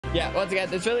Yeah, once again,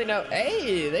 there's really no.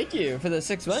 Hey, thank you for the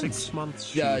 6 months. 6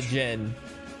 months. Jen.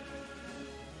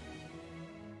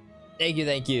 Thank you,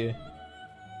 thank you.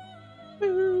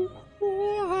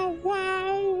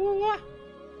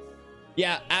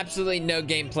 Yeah, absolutely no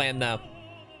game plan though.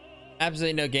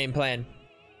 Absolutely no game plan.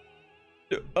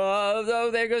 Oh,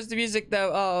 there goes the music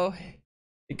though. Oh,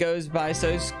 it goes by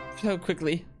so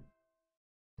quickly.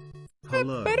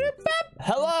 Hello.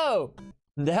 Hello.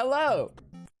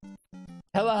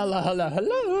 Hello.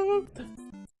 Hello.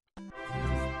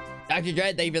 Dr.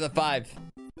 Dread, thank you for the 5.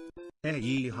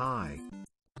 Hey, hi.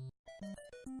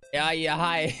 Yeah,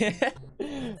 hi.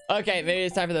 Okay, maybe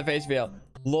it's time for the face reveal.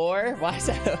 Lore? Why is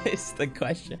that always the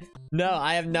question? No,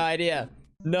 I have no idea.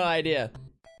 No idea.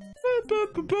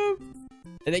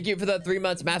 And thank you for the 3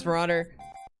 months, Mass Marauder.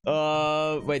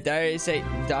 Wait, did I already say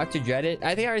Dr. Dreaded?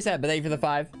 I think I already said, but thank you for the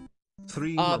 5.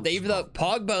 3 months. Thank you for the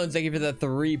Pog Bones. Thank you for the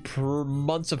 3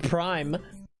 months of Prime.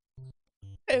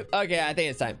 Okay, I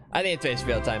think it's time. I think it's face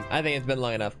reveal time. I think it's been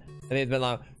long enough. I think it's been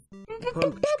long.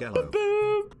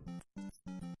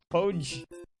 Poj.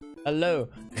 Hello.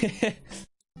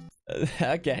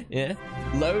 Okay, yeah.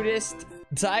 Lotus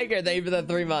Tiger, thank you for the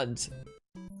 3 months.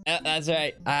 That's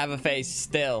right. I have a face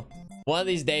still. One of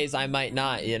these days I might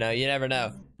not, you know, you never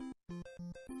know.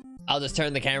 I'll just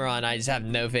turn the camera on, I just have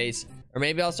no face. Or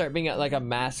maybe I'll start being like a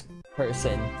masked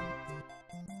person.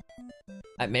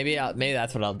 Maybe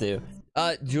that's what I'll do.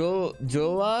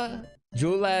 Jula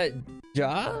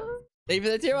Ja? Thank you for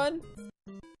the tier 1.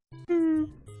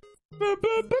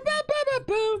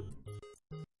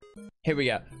 Here we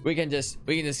go. We can just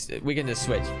switch. We can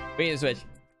switch.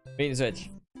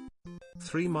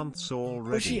 3 months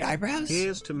already. Bushy eyebrows?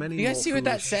 Here's to many. You guys see what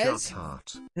that says? And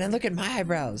then look at my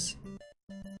eyebrows.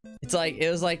 It's like it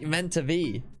was like meant to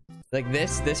be. Like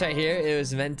this right here, it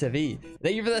was meant to be.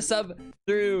 Thank you for the sub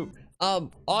through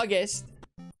August.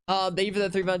 Thank you for the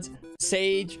 3 months.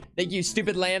 Sage, thank you.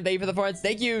 Stupid Lamb, thank you for the 4 months.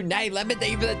 Thank you. Night Lemon,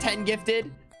 thank you for the 10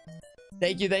 gifted.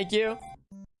 Thank you.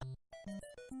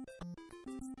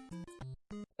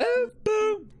 Boom,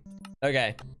 boom.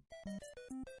 Okay.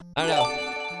 I don't know.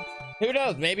 Who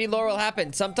knows? Maybe lore will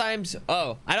happen. Sometimes.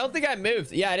 Oh, I don't think I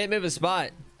moved. Yeah, I didn't move a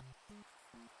spot.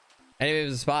 I didn't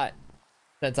move a spot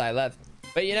since I left.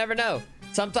 But you never know.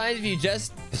 Sometimes if you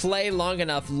just play long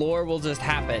enough, lore will just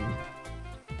happen.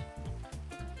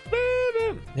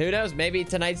 Who knows? Maybe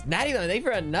tonight's Natty Lemon. Thank you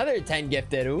for another 10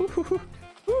 gifted. Ooh.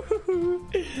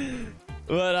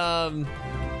 But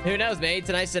who knows? Maybe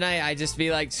tonight's the night. I just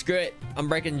be like, screw it. I'm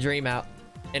breaking the dream out,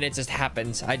 and it just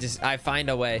happens. I find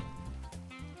a way.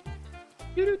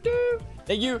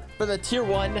 Thank you for the tier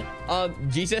 1.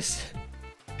 Jesus.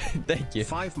 Thank you.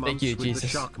 5 months. Thank you, with Jesus. The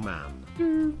Shark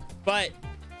Man. But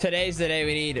today's the day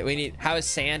we need. How is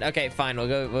sand? Okay, fine. We'll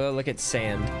go look at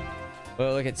sand.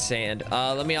 We'll look at sand.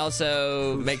 Let me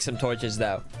also make some torches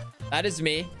though. That is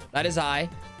me. That is I.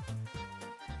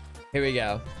 Here we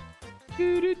go.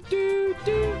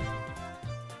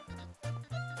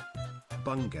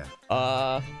 Bunga.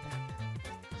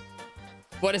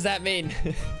 What does that mean?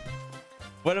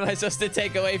 What am I supposed to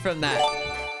take away from that?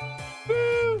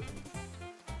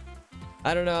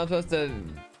 I don't know. I'm supposed to.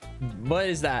 What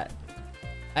is that?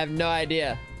 I have no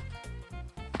idea.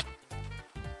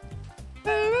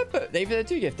 Thank you for the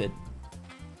 2 gifted.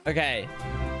 Okay.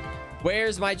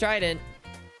 Where's my trident?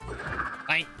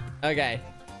 Okay.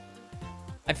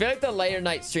 I feel like the later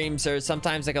night streams are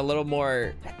sometimes like a little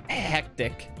more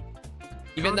hectic.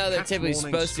 Even though they're typically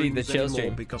supposed to be the chill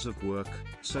stream. Because of work.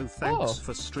 So thanks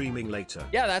for streaming later.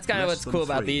 Yeah, that's kind of what's cool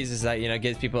about these is that, you know, it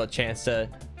gives people a chance to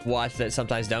watch that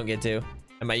sometimes don't get to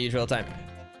at my usual time.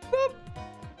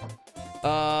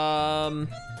 Boop.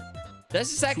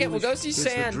 Just a second, we'll go see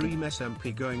sand. Is the dream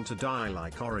SMP going to die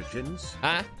like Origins?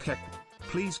 Huh?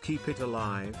 Please keep it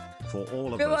alive for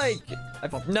all of I feel us.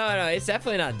 like no, it's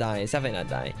definitely not dying. It's definitely not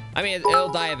dying. I mean,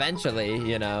 it'll die eventually,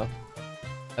 you know.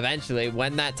 Eventually,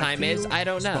 when that time is, I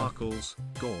don't know. Sparkles,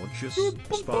 gorgeous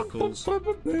sparkles. What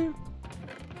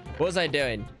was I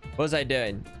doing?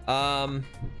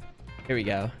 Here we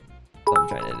go. That's what I'm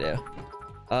trying to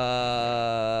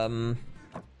do.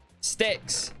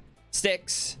 Sticks.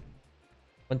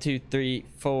 1, 2, 3,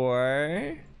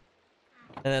 4.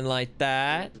 And then like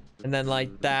that. And then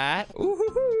like that.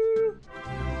 Ooh.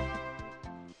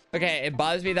 Okay, it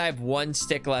bothers me that I have 1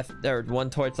 stick left, or 1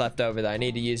 torch left over, though. I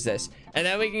need to use this. And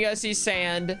then we can go see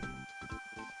sand.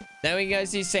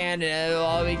 And it'll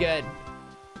all be good.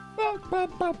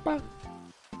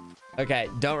 Okay,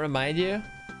 don't remind you.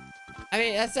 I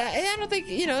mean, I don't think,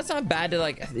 you know, it's not bad to,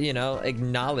 like, you know,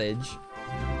 acknowledge.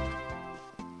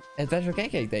 Adventure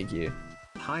Cake, thank you.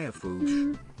 Hiya,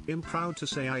 Foosh. I'm proud to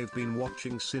say I've been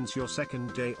watching since your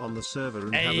second day on the server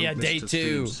and Hey, haven't day missed a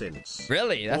stream 2. since.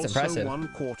 Really? That's also impressive.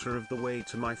 1/4 of the way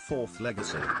to my 4th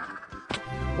legacy.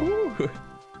 Ooh.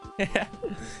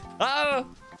 Oh.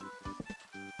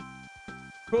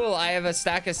 Cool. I have a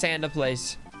stack of sand to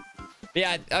place.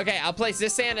 Yeah. Okay. I'll place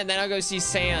this sand and then I'll go see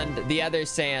sand, the other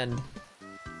sand,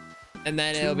 and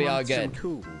then it'll be all good.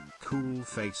 Cool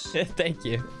face. Thank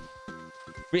you.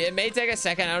 It may take a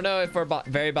second. I don't know if we're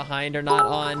very behind or not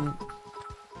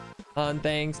on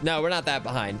things. No, we're not that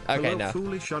behind. Okay, Hello, no.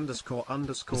 Foolish __ There's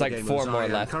like 4 more I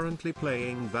am left. currently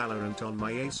playing Valorant on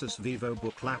my Asus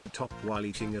VivoBook laptop while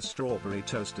eating a strawberry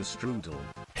toaster strudel.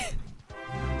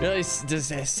 Really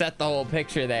just set the whole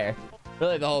picture there.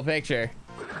 Really the whole picture.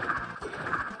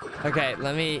 Okay,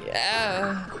 let me...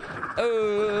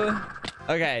 oh.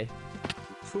 Okay.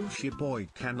 Foolish boy,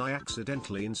 can I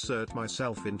accidentally insert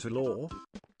myself into lore?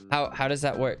 How does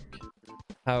that work?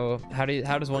 How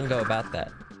does one go about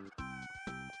that?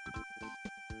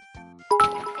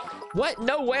 What?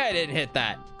 No way I didn't hit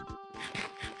that.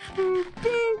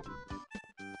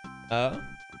 Oh.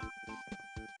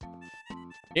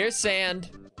 Here's sand.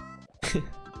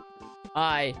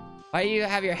 Hi. Why do you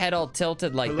have your head all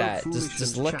tilted like that?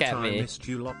 Just look at me. What's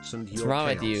wrong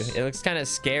with you? It looks kind of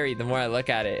scary the more I look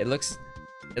at it. It looks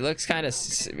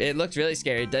really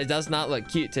scary. It does not look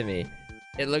cute to me.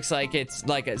 It looks like it's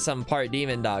like some part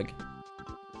demon dog.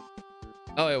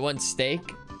 Oh, it wants steak.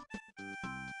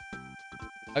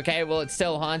 Okay, well, it's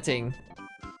still haunting.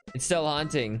 It's still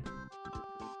haunting.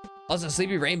 Also,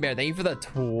 Sleepy Rain Bear, thank you for the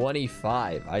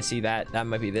 25. I see that. That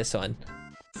might be this one.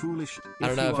 Foolish. I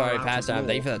don't know if I already passed on.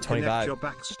 Thank you for the 25. Your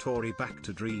backstory back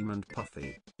to Dream and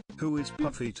Puffy. Who is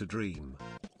Puffy to Dream?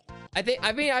 I think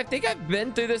I've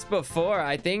been through this before.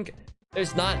 I think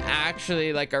there's not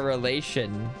actually like a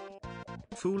relation.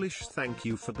 Foolish, thank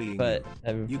you for being but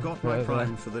you got my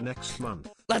prime for the next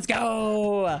month. Let's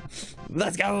go.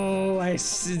 Let's go. I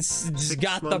just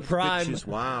got the prime. Bitches,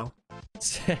 wow.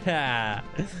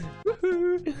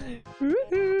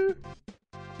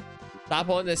 Stop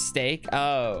holding the steak.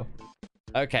 Oh,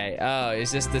 okay. Oh,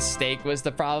 is this the steak was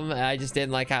the problem? I just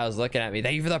didn't like how it was looking at me.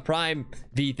 Thank you for the prime,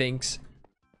 V thinks.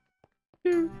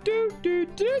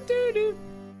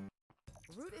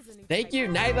 Thank you,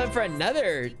 Nylan, for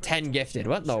another 10 gifted.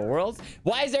 What in the world?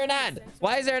 Why is there an ad?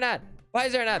 Why is there an ad? Why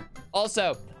is there an ad?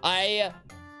 Also,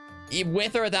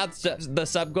 with or without the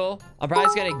sub goal, I'm probably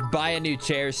just gonna buy a new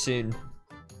chair soon.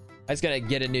 I'm just gonna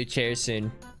get a new chair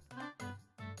soon.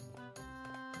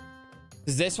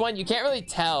 Is this one? You can't really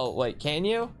tell. Wait, can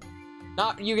you?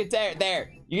 Not, you can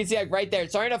there. You can see like right there.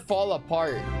 It's starting to fall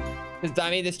apart. Because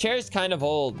I mean, this chair is kind of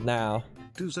old now.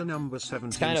 Dozer number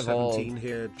 17, kind of 17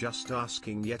 here, just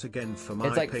asking yet again for my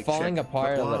It's like paycheck, falling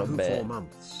apart a little bit. 4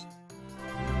 months.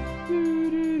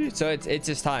 So it's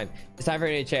just time. It's time for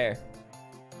a new chair.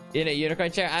 In a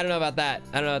unicorn chair? I don't know about that.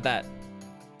 I don't know about that.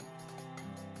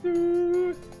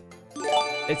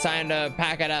 It's time to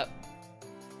pack it up.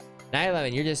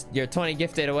 911, you're 20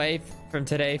 gifted away from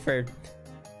today for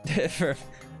for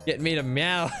getting me to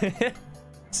meow.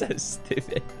 So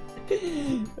stupid.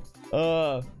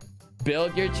 Oh,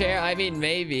 build your chair? I mean,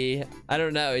 maybe. I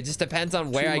don't know. It just depends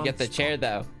on where I get the chair,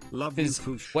 though. Love you,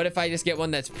 Foosh. What if I just get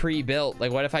one that's pre-built?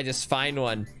 Like, what if I just find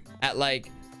one at like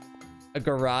a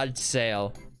garage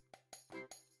sale?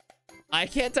 I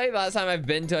can't tell you the last time I've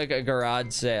been to like a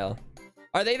garage sale.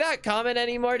 Are they that common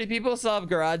anymore? Do people still have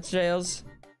garage sales?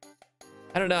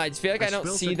 I don't know. I just feel like I don't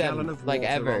see them like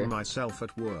ever. On myself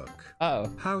at work.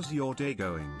 Oh. How's your day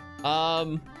going?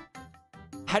 How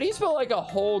do you spell like a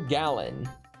whole gallon?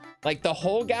 Like the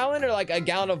whole gallon, or like a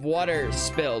gallon of water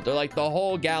spilled, or like the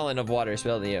whole gallon of water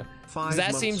spilled on you? Because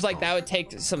that seems like that would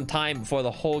take some time before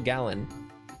the whole gallon.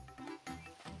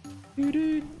 I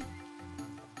don't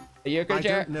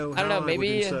know. Maybe I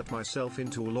would insert myself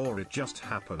into a lore. It just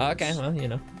happens. Okay, well, you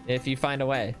know, if you find a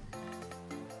way.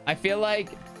 I feel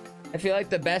like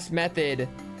the best method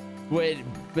would,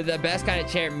 with the best kind of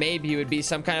chair, maybe would be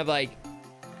some kind of like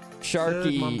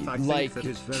Sharky like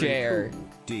chair. Cool.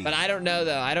 But I don't know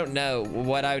though. I don't know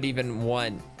what I would even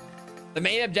want. The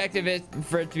main objective is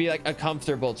for it to be like a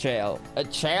comfortable chair. A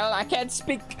chair? I can't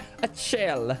speak. A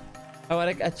chair. I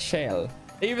want a chair.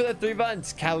 Thank you for the 3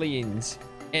 buns, Colleen's.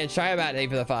 And Shyabat, thank you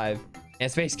for the 5.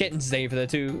 And Space Kittens, thank you for the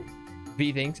 2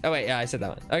 V things. Oh wait, yeah, I said that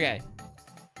one. Okay.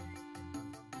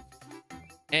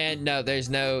 And no, there's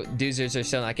no doozers are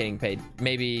still not getting paid.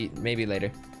 Maybe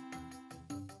later.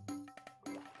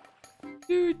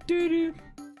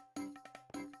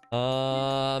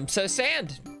 So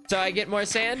sand. So I get more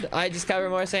sand. I discover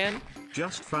more sand.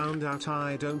 Just found out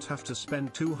I don't have to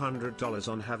spend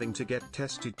 $200 on having to get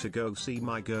tested to go see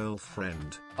my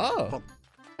girlfriend. Oh,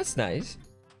 that's nice.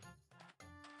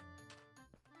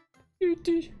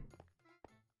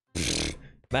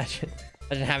 Imagine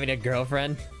having a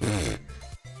girlfriend.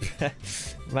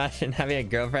 Imagine having a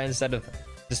girlfriend instead of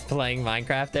just playing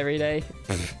Minecraft every day.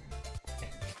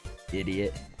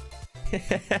 Idiot.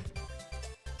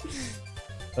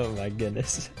 Oh my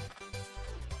goodness.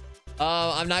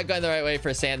 Oh, I'm not going the right way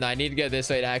for sand though. I need to go this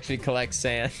way to actually collect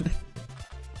sand.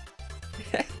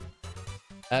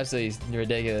 Absolutely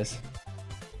ridiculous.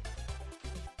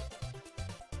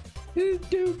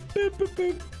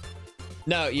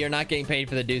 No, you're not getting paid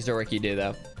for the doozer work you do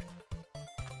though.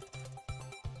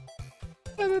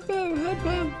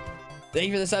 Thank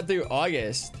you for the sub through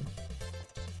August.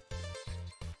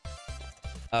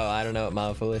 Oh, I don't know what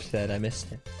Mama Foolish said. I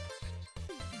missed it.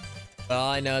 But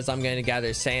all I know is I'm going to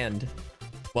gather sand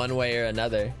one way or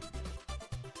another.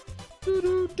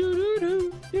 I'm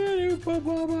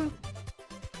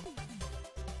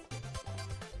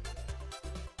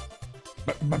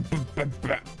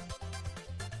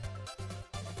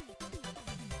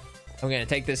going to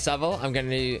take this shovel. I'm going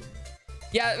to...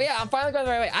 Yeah, I'm finally going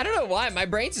the right way. I don't know why. My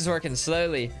brain's just working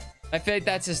slowly. I feel like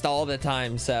that's just all the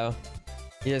time, so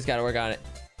you just got to work on it.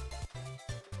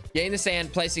 Getting the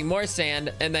sand, placing more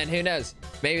sand, and then who knows?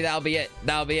 Maybe that'll be it.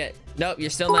 That'll be it. Nope, you're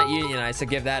still not unionized, so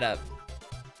give that up.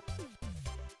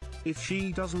 If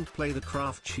she doesn't play the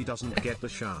craft, she doesn't get the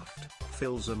shaft.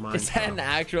 Phil's a Minecraft. Is that an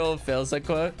actual Philza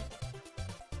quote?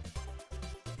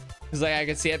 Because like I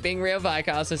could see it being real, but I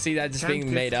can also see that just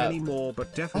being made up. Anymore,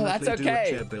 but definitely that's okay. Do a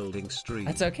chair building stream.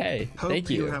 That's okay. Hope Thank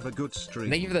you. You have a good stream.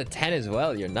 Thank you for the 10 as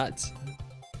well. You're nuts.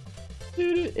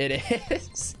 It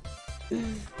is.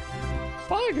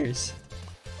 Foggers.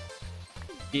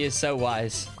 He is so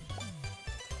wise.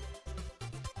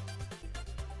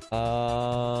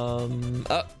 Oh,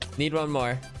 need one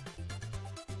more.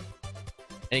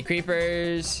 Any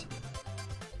creepers?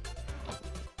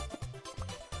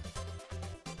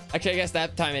 Actually, I guess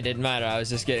that time it didn't matter. I was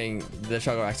just getting the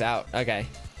struggle rocks out. Okay.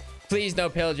 Please, no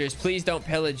pillagers. Please don't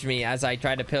pillage me as I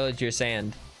try to pillage your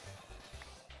sand.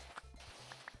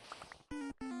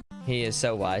 He is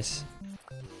so wise.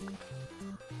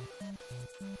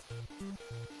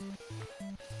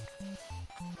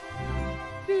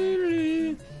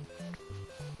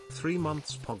 Three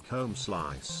months pog home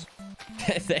slice.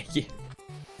 Thank you.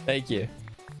 Thank you.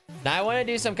 Now I want to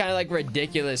do some kind of like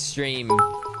ridiculous stream.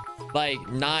 Like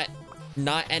not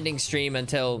ending stream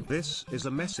until this is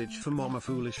a message for Mama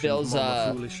Foolish. Phil's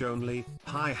Mama Foolish only.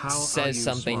 Hi, how says are you?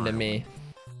 Something Smile. to me.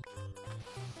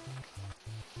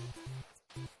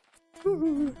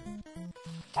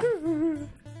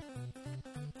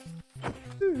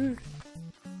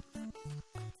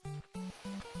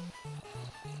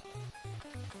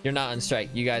 You're not on strike.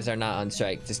 You guys are not on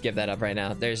strike. Just give that up right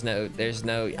now. There's no,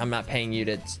 I'm not paying you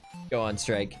to go on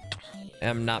strike.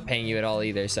 I'm not paying you at all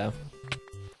either, so.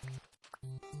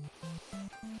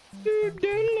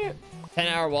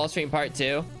 10-hour wall stream part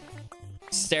 2.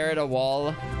 Stare at a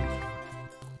wall.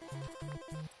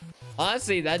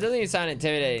 Honestly, that doesn't even sound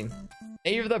intimidating.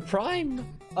 Thank you for the prime.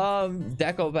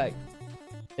 Deckelbeck.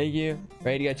 Thank you.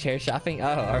 Ready to go chair shopping? Oh,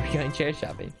 are we going chair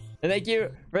shopping? And thank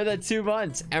you for the 2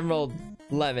 months, Emerald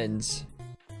Lemons.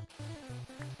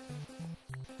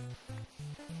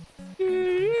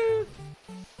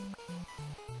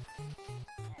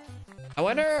 I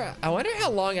wonder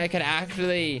how long I could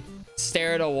actually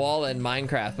stare at a wall in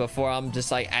Minecraft before I'm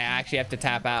just like, I actually have to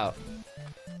tap out.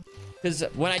 Because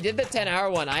when I did the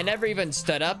 10-hour one, I never even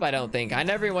stood up, I don't think. I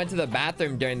never even went to the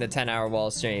bathroom during the 10-hour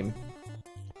wall stream.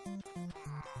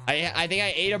 I think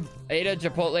I ate a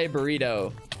Chipotle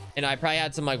burrito, and I probably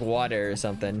had some like water or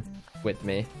something with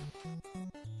me.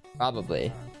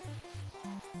 Probably.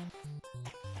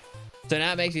 So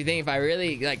now it makes me think, if I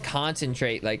really like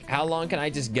concentrate, like how long can I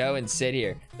just go and sit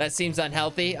here? That seems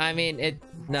unhealthy. I mean,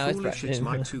 no, Foolish, it's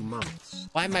my 2 months.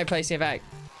 Why am I placing it back?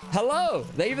 Hello,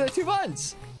 thank you for the 2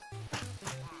 months.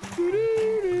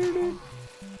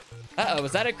 Uh-oh,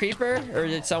 was that a creeper? Or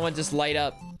did someone just light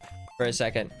up for a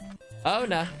second? Oh,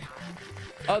 no.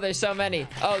 Oh, there's so many.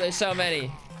 Oh, there's so many.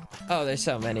 Oh, there's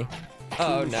so many.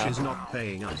 Oh, Foolish no. is not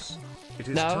paying us. It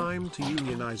is No. time to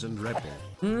unionize and rebel.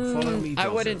 Follow me, I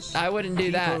wouldn't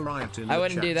do that. I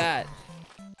wouldn't do that.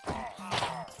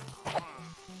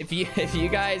 If you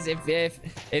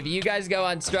guys go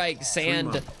on strike,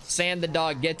 Sand the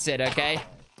dog gets it, okay?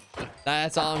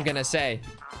 That's all I'm gonna say.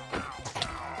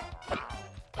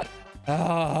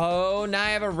 Oh, now I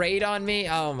have a raid on me.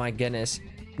 Oh my goodness.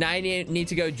 Now I need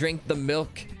to go drink the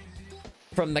milk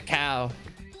from the cow.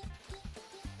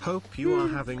 Hope you are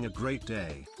having a great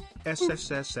day.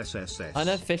 SSSSSS.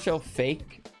 Unofficial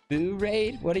fake boo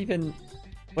raid? What even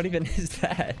is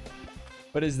that?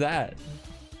 What is that?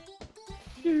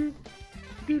 Thank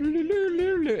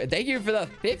you for the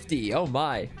 50. Oh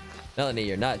my. Melanie,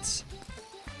 you're nuts.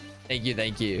 Thank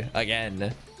you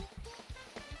again.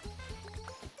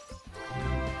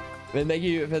 And thank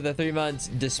you for the 3 months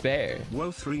despair.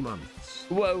 Whoa, 3 months.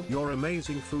 Whoa. You're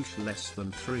amazing, Foosh. Less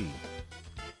than 3.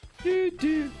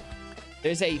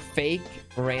 There's a fake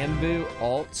Rambo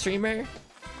alt streamer,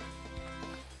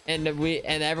 and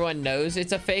everyone knows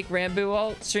it's a fake Rambo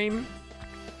alt stream,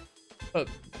 but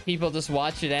people just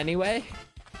watch it anyway.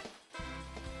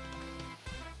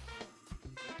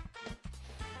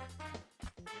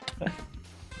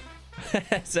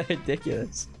 That's so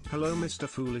ridiculous. Hello, Mr.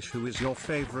 Foolish. Who is your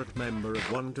favorite member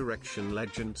of One Direction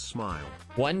Legend? Smile.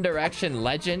 One Direction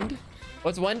Legend?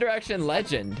 What's One Direction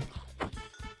Legend?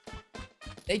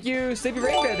 Thank you, Sleepy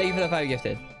Rainbow. Thank you for the 5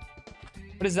 gifted.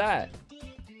 What is that?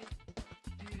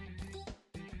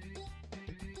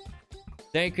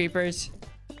 Dang creepers.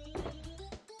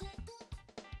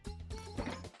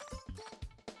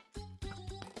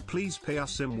 Please pay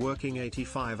us. I'm working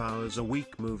 85 hours a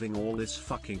week moving all this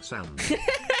fucking sand.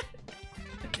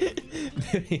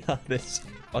 Moving all this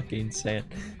fucking sand.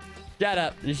 Shut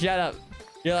up. Shut up.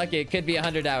 You're lucky. It could be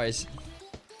 100 hours.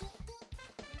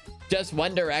 Just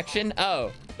One Direction?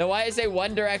 Oh. Now why did it say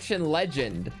One Direction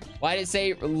Legend? Why did it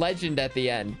say Legend at the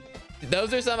end?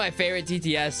 Those are some of my favorite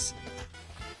TTS.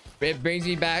 It brings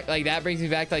me back, like, that brings me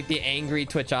back to, like, the angry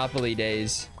Twitchopoly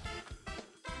days.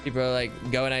 People are, like,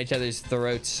 going at each other's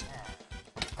throats.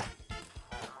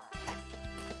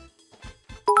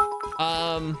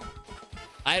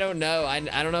 I don't know. I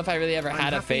don't know if I really ever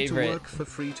had a favorite. To work for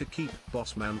free to keep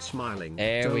boss man smiling.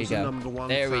 There we go.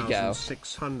 There we go.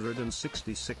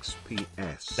 666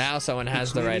 PS. Now someone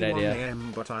has the right idea. 1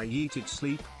 AM, but I yeeted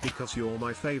sleep because you're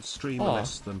my fave streamer.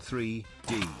 Less than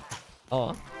 3D.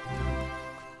 Oh.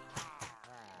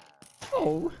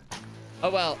 Oh.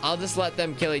 Oh well, I'll just let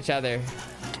them kill each other.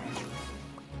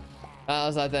 I'll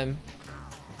just let them.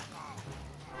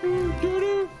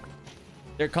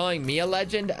 They're calling me a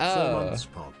legend? Oh.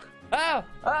 Oh!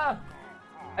 Ah!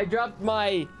 I dropped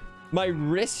my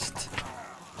wrist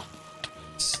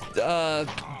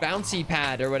bouncy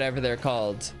pad or whatever they're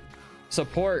called.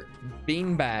 Support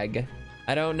beanbag.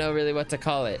 I don't know really what to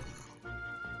call it.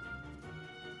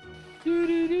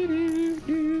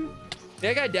 I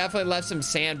think I definitely left some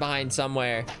sand behind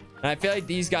somewhere. And I feel like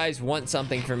these guys want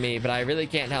something from me, but I really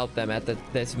can't help them at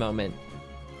this moment.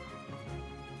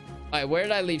 All right, where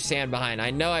did I leave sand behind?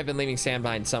 I know I've been leaving sand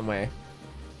behind somewhere.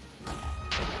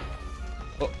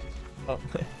 Oh.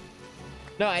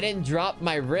 No, I didn't drop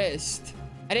my wrist.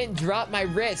 I didn't drop my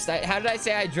wrist. How did I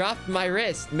say I dropped my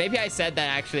wrist? Maybe I said that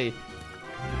actually.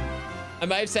 I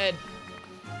might have said,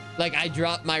 like, I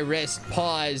dropped my wrist,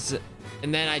 pause,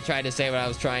 and then I tried to say what I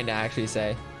was trying to actually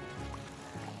say.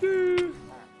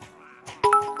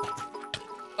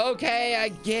 Okay, I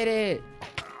get it.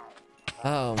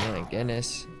 Oh my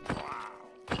goodness.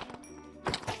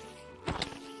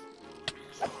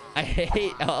 I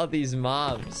hate all these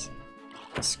mobs.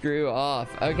 Screw off.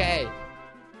 Okay.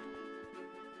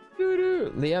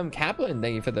 Liam Kaplan,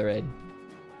 thank you for the raid.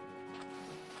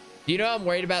 You know what I'm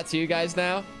worried about too, guys,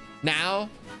 now? Now,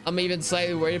 I'm even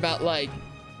slightly worried about, like,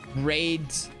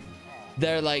 raids.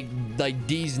 They're like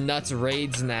these nuts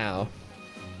raids now.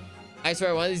 I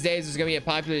swear one of these days there's gonna be a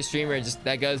popular streamer just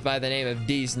that goes by the name of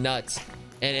D's Nuts,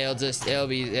 and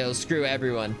it'll screw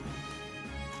everyone.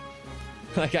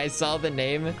 Like, I saw the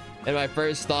name and my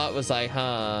first thought was like,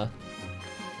 huh.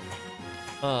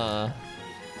 Are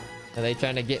they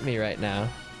trying to get me right now?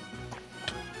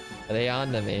 Are they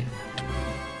on to me?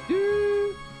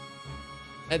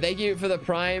 And thank you for the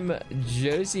prime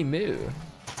Josie Moo.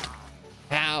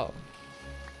 How?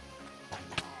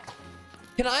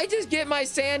 Can I just get my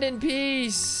sand in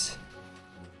peace?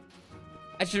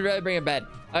 I should really bring a bed.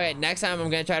 Okay, next time I'm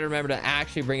gonna try to remember to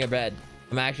actually bring a bed.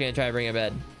 I'm actually gonna try to bring a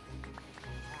bed.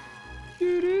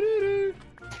 Am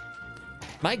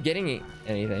I getting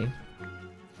anything?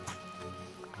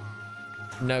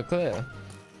 No clue.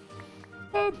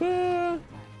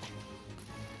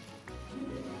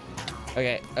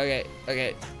 Okay,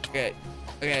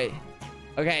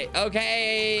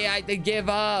 I have to give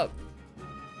up.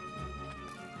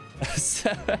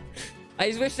 So, I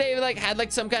just wish they like had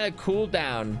like some kind of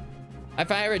cooldown. I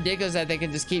find it ridiculous that they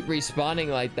can just keep respawning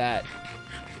like that.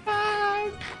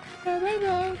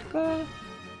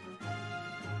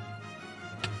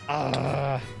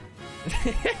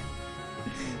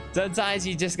 Sometimes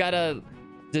you just gotta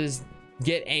just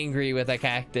get angry with a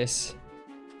cactus.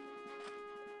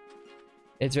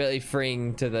 It's really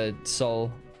freeing to the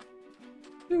soul.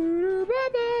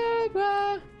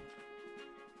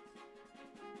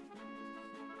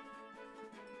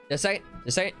 Just a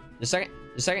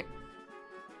second.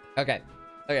 Okay.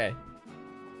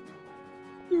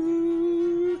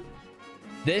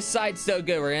 This side's so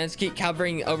good. We're gonna just keep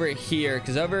covering over here,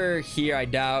 because over here I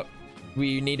doubt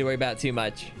we need to worry about too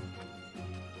much.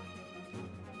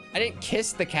 I didn't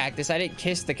kiss the cactus.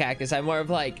 I'm more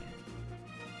of like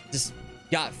just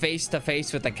got face to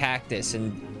face with the cactus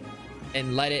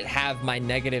and let it have my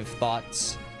negative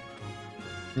thoughts.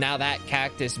 Now that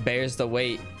cactus bears the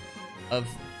weight of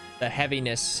the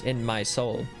heaviness in my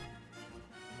soul.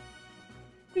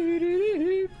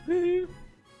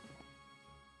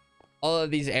 All of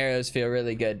these arrows feel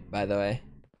really good, by the way.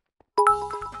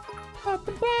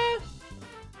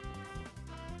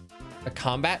 A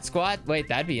combat squad? Wait,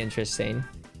 that'd be interesting.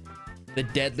 The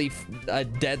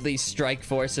deadly strike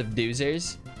force of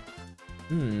doozers.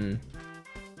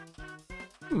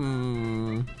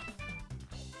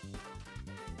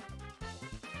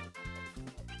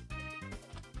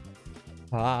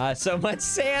 Ah, so much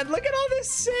sand. Look at all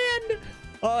this sand.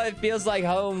 Oh, it feels like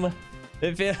home.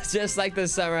 It feels just like the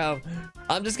summer home.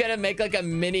 I'm just gonna make like a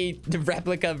mini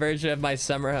replica version of my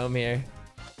summer home here.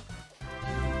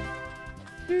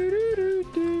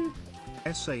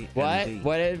 SMP.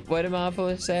 What did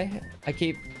Monopolis say? I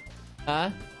keep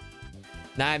Nah,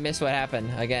 I missed what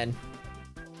happened again.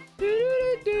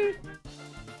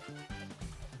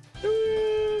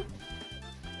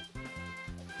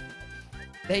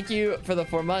 Thank you for the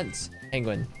 4 months,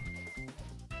 Penguin.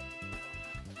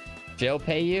 Jill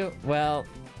pay you? Well.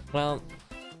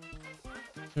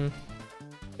 Good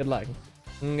luck.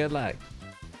 Good luck.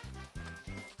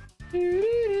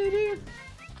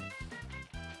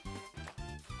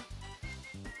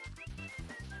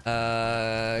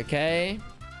 Okay.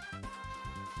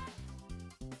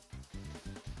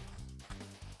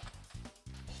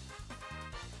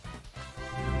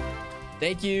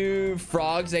 Thank you,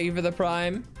 Frogs. Thank you for the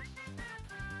prime.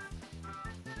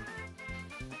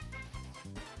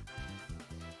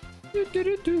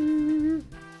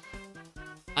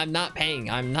 I'm not paying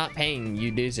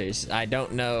you doozers. I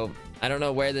don't know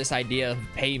where this idea of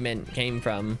payment came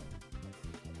from.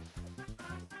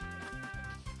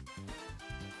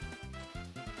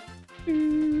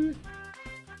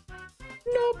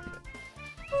 Nope.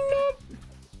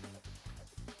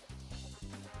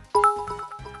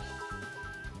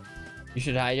 You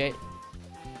should hydrate.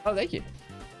 Oh, thank you.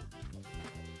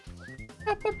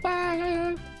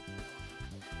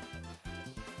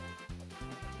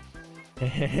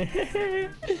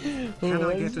 Can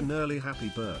I get an early happy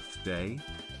birthday?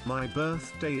 My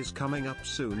birthday is coming up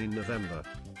soon in November.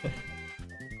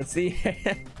 Let's see.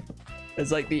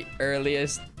 It's like the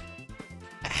earliest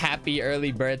happy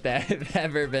early birthday I've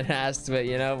ever been asked, but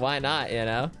you know, why not, you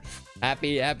know?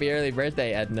 Happy early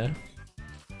birthday, Edna.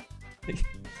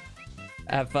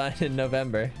 Have fun in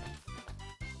November.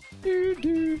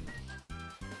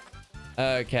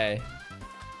 Okay.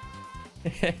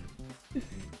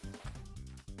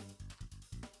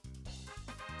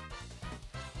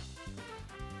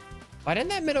 Why didn't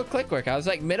that middle click work? I was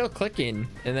like middle clicking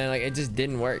and then like it just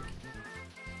didn't work.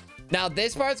 Now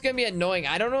this part's gonna be annoying.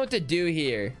 I don't know what to do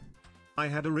here. I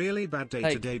had a really bad day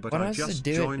today, but I just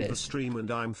joined the stream and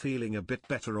I'm feeling a bit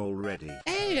better already.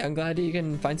 Hey, I'm glad you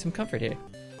can find some comfort here.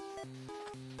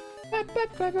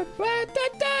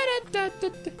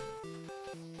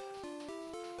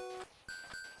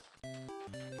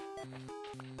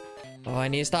 Oh, I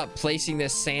need to stop placing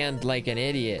this sand like an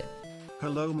idiot.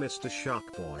 Hello, Mr.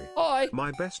 Shark Boy. Hi.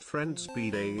 My best friend's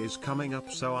B-Day is coming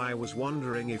up, so I was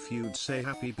wondering if you'd say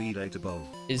happy B-Day to Bo.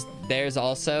 Is theirs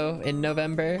also in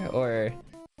November, or?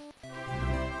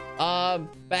 But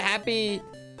happy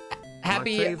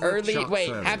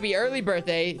early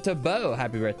birthday to Bo.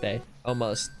 Happy birthday,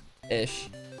 almost ish.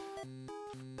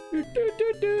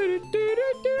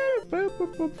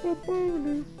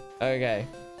 Okay.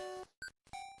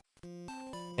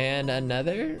 And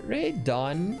another raid,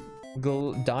 Donning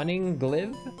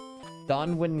Glive?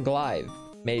 Donwin Glive.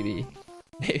 Maybe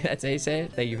that's how you say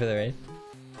it. Thank you for the raid.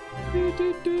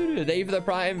 Thank you for the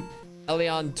prime. Ellie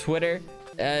on Twitter.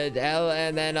 And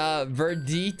then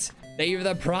Verdite. Thank you for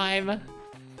the prime.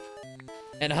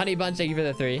 And Honey Bunch, thank you for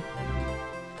the 3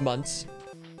 months.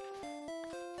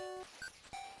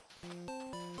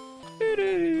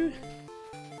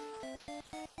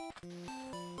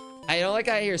 I don't like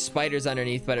how I hear spiders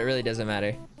underneath, but it really doesn't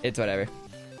matter. It's whatever.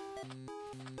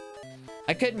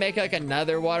 I could make like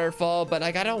another waterfall, but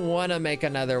like I don't want to make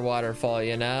another waterfall,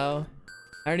 you know?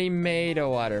 I already made a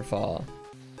waterfall.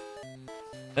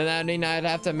 And that means I'd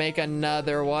have to make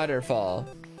another waterfall.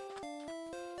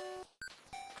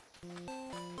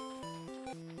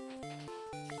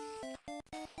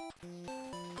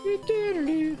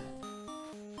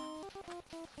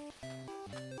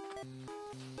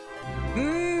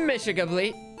 Mission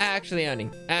complete. Actually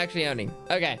owning.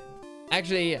 Okay.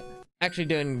 Actually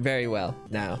doing very well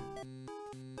now.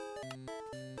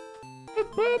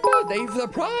 Thank you for the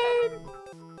prime.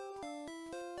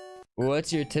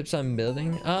 What's your tips on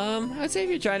building? I'd say if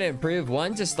you're trying to improve,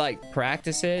 one, just like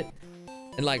practice it,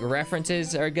 and like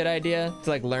references are a good idea to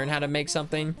like learn how to make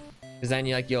something, because then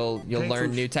you'll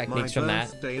learn new techniques from that.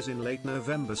 My birthday is in late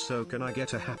November, so can I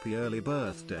get a happy early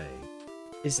birthday?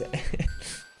 Is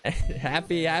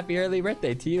happy early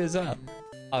birthday to you as well.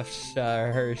 Oh,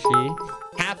 Hershey.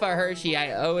 Half a Hershey.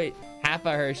 I owe it. Half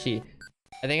a Hershey.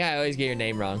 I think I always get your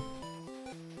name wrong.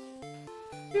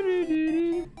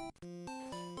 Yep.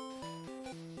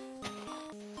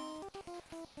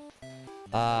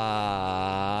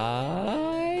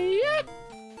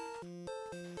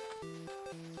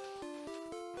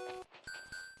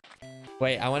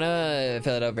 Wait, I want to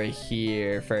fill it over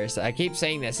here first. I keep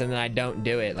saying this and then I don't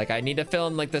do it. Like, I need to fill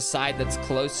in like the side that's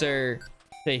closer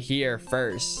to here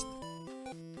first.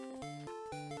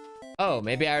 Oh,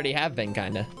 maybe I already have been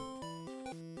kinda.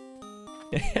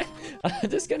 I'm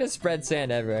just gonna spread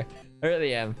sand everywhere. I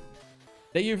really am.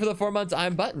 Thank you for the 4 months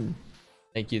I'm button.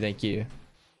 Thank you, thank you.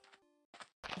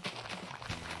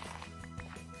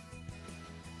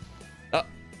 Oh,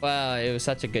 wow, it was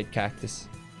such a good cactus.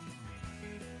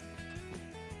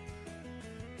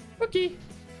 Okay.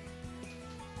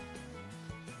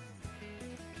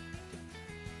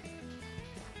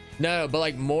 No, but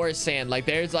like more sand. Like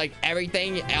there's like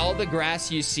everything, all the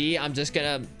grass you see, I'm just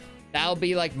gonna, that'll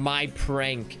be like my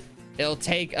prank. It'll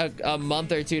take a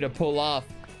month or two to pull off,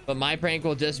 but my prank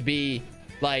will just be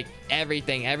like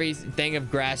everything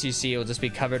of grass you see will just be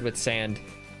covered with sand.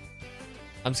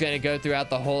 I'm just gonna go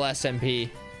throughout the whole SMP.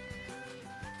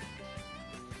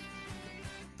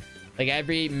 Like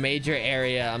every major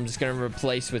area, I'm just gonna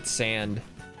replace with sand.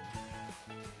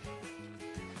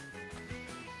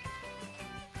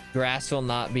 Grass will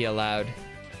not be allowed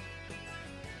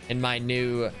in my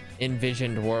new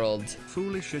envisioned world.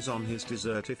 Foolish is on his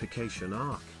desertification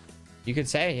arc. You could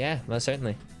say, yeah, most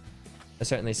certainly. Most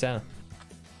certainly so.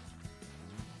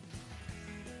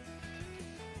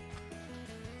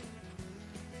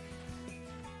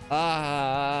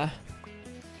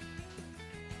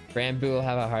 Brambu will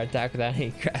have a heart attack without any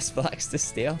grass blocks to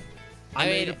steal. I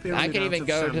mean, I can even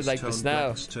go to like the snow.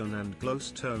 Blackstone and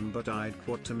glowstone, but I'd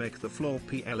quit to make the floor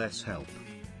PLS help.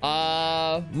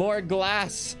 More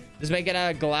glass. Just make it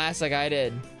out of glass like I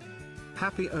did.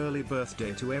 Happy early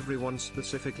birthday to everyone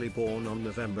specifically born on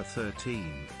November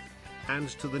 13. And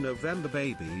to the November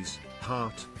babies,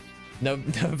 heart.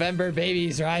 November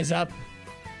babies, rise up.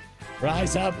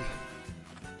 Rise up.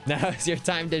 Now is your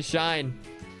time to shine.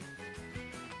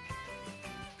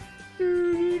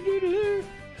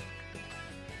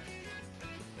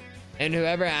 And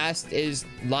whoever asked is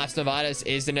Las Nevadas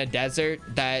isn't a desert,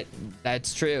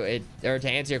 that's true. Or to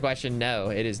answer your question,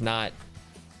 no, it is not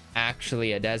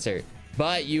actually a desert.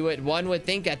 But one would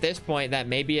think at this point that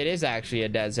maybe it is actually a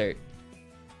desert.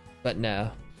 But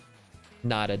no,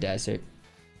 not a desert.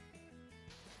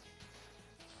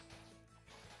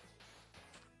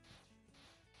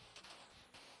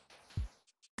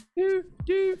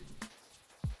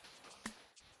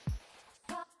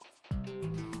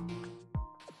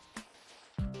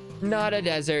 Not a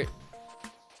desert.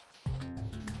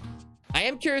 I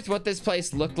am curious what this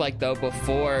place looked like though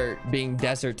before being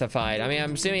desertified. I mean,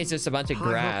 I'm assuming it's just a bunch of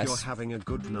grass. I hope you're having a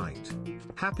good night.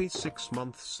 Happy 6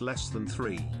 months less than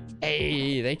 3.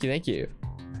 Hey, thank you, thank you.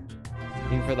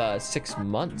 Thank you for the 6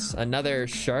 months. Another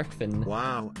shark fin.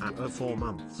 Wow, at 4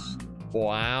 months.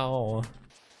 Wow.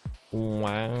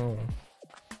 Wow.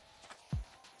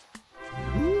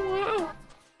 Wow.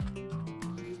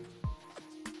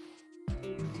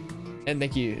 And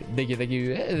thank you, thank you, thank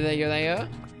you, thank you, thank you.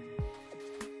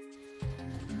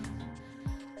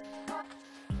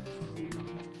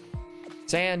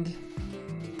 Sand.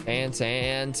 Sand,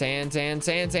 sand, sand, sand,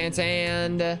 sand, sand,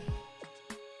 sand.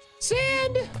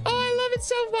 Sand! Oh, I love it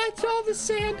so much. All the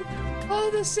sand. All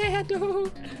the sand.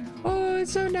 Oh, oh,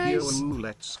 it's so nice. Yo,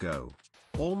 let's go.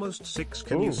 Almost 6.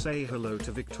 Can you say hello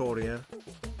to Victoria?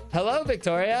 Hello,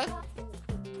 Victoria.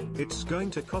 It's going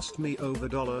to cost me over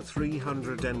 $300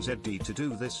 NZD to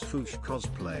do this Foosh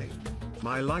cosplay.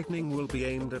 My lightning will be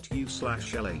aimed at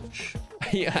you/LH.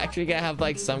 Are you actually gonna have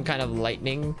like some kind of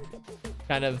lightning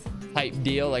kind of type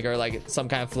deal, like, or like some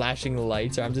kind of flashing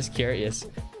lights? Or I'm just curious.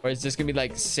 Or it's just gonna be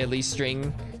like silly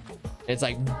string It's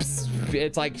like,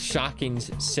 it's like shocking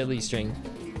silly string.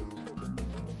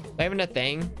 Having a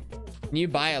thing. Can you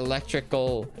buy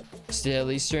electrical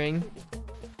silly string?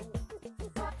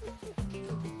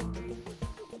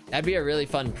 That'd be a really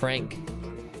fun prank.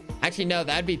 Actually, no,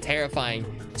 that'd be terrifying.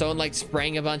 Someone like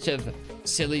spraying a bunch of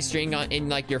silly string on in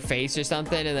like your face or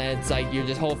something, and then it's like your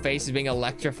just whole face is being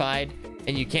electrified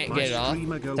and you can't get it off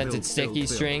since it's sticky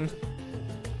string.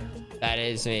 That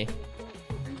is me.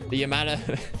 The amount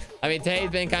of I mean, today's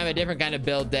been kind of a different kind of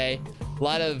build day. A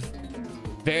lot of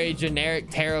very generic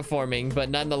terraforming, but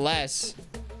nonetheless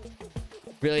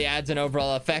really adds an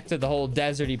overall effect to the whole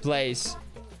deserty place.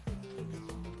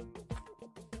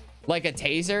 Like a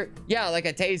taser? Yeah, like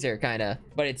a taser kind of,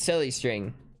 but it's silly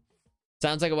string.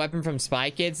 Sounds like a weapon from Spy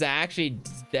Kids. That actually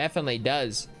definitely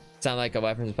does sound like a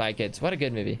weapon from Spy Kids. What a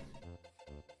good movie.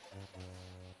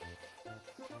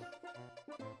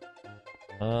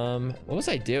 What was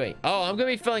I doing? Oh, I'm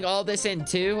gonna be filling all this in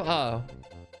too. Oh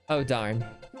darn.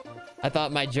 I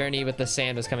thought my journey with the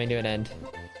sand was coming to an end,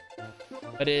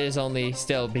 but it is only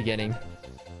still beginning.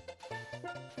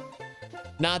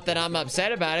 Not that I'm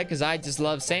upset about it, because I just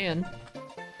love sand.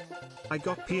 I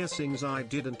got piercings I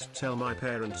didn't tell my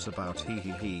parents about. Hee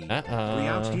hee hee. Uh-oh. We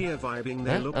out here vibing,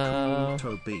 they look cool,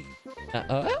 Toby.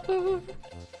 Uh-oh.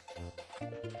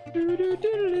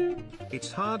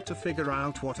 It's hard to figure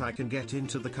out what I can get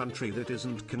into the country that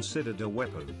isn't considered a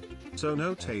weapon. So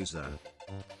no taser.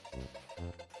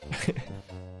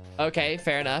 Okay,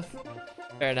 fair enough.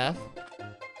 Fair enough.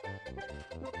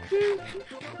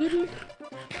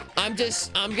 I'm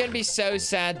gonna be so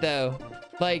sad though.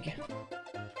 Like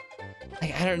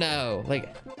I don't know.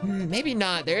 Like, maybe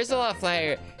not. There is a lot of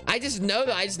fire. I just know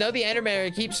the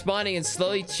Enderman keeps spawning and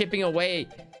slowly chipping away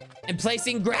and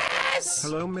placing grass.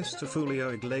 Hello, Mr. Julio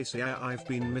Iglesias. I've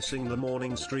been missing the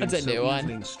morning stream. That's a new one.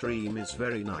 Evening stream is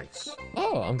very nice.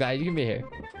 Oh, I'm glad you can be here.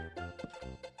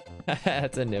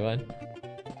 That's a new one.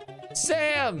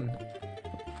 Sam!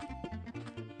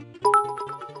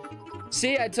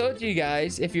 See, I told you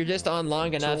guys, if you're just on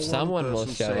long enough, someone will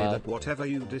show up. That whatever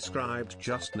you described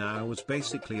just now was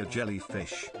basically a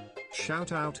jellyfish.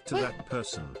 Shout out to that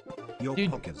person. Your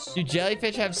pockets. Do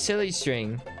jellyfish have silly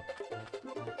string?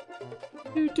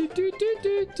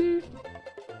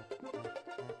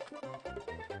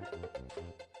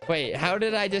 Wait, how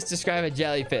did I just describe a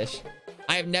jellyfish?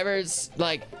 I have never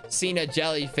like seen a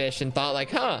jellyfish and thought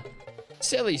like, huh,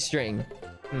 silly string.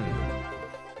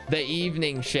 The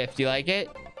evening shift, you like it?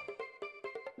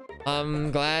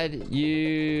 I'm glad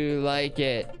you like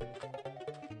it.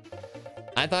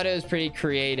 I thought it was pretty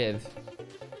creative,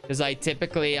 because like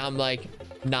typically I'm like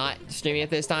not streaming at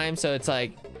this time, so it's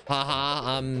like,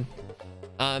 haha,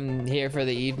 I'm here for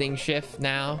the evening shift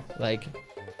now. Like,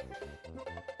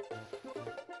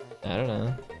 I don't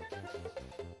know.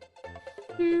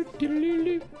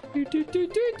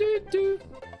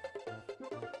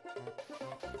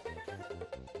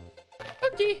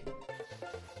 Okay.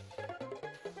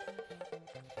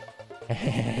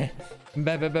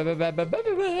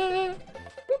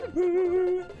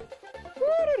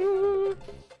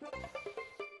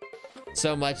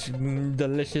 So much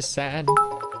delicious sand.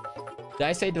 Did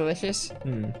I say delicious?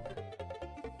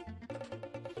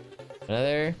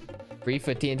 Another brief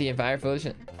with TNT and fire foliage.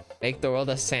 Make the world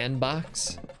a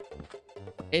sandbox.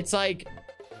 It's like,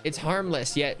 it's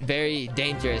harmless yet very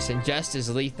dangerous and just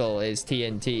as lethal as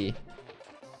TNT.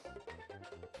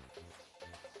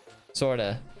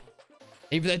 Sorta.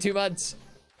 Even for the 2 months.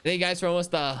 Thank you guys for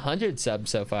almost 100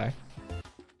 subs so far.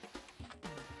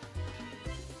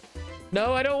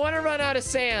 No, I don't want to run out of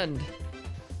sand.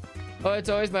 Oh, it's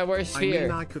always my worst fear. I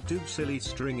mean, I could do silly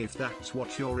string if that's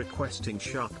what you're requesting,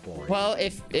 Shark Boy. Well,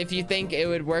 if you think it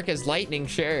would work as lightning,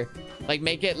 sure. Like,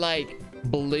 make it like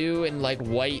blue and like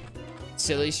white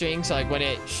silly string, so like when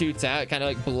it shoots out, it kind of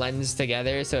like blends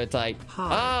together, so it's like,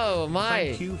 oh my,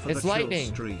 thank you for it's the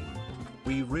lightning. Stream.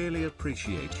 We really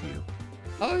appreciate you.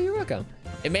 Oh, you're welcome.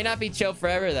 It may not be chill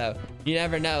forever though. You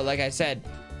never know. Like I said,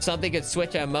 something could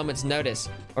switch at a moment's notice,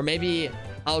 or maybe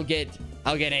I'll get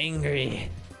angry.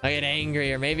 I'll get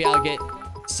angry, or maybe I'll get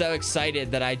so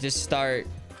excited that I just start.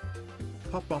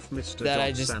 Pop off, Mr. That Dog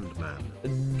I just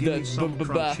Sandman. Give me some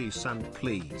crunchy sand,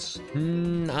 please.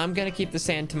 I'm gonna keep the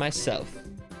sand to myself.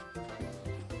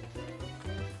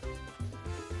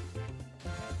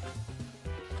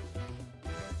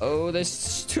 Oh,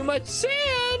 there's too much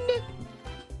sand.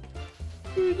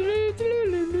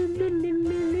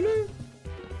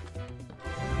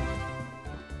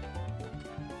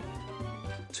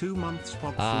 2 months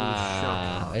pop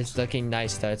food. It's looking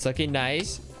nice though. It's looking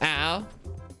nice. Ow.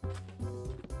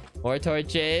 More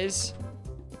torches.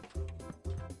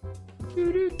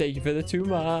 Thank you for the 2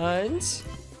 months.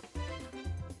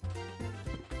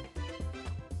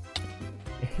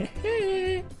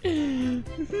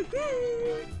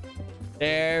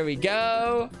 There we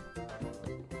go.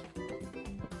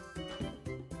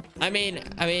 I mean,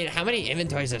 how many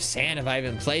inventories of sand have I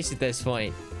even placed at this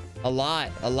point? A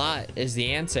lot is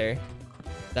the answer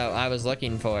that I was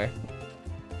looking for.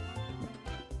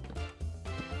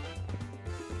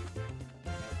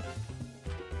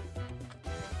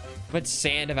 How much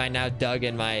sand have I now dug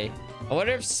in my... I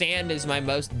wonder if sand is my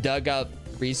most dug up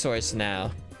resource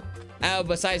now. Oh,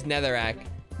 besides netherrack.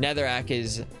 Netherrack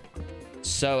is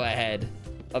so ahead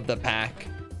of the pack.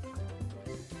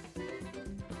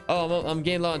 Oh, I'm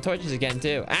getting low on torches again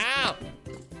too. Ow!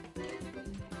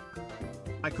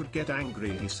 I could get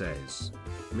angry, he says.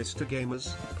 Mr.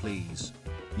 Gamers, please.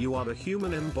 You are the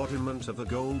human embodiment of a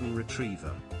golden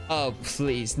retriever. Oh,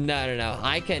 please. No.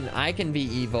 I can be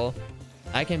evil.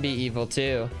 I can be evil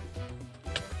too.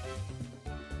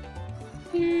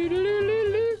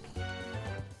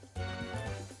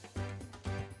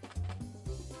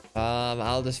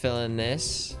 I'll just fill in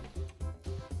this.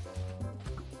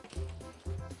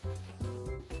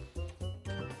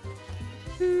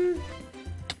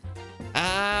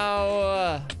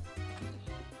 Ow!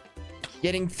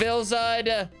 Getting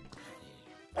Philzud.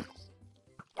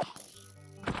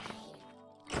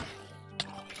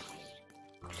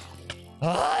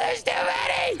 Oh, there's too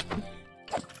many!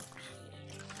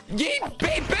 Be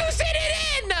boosting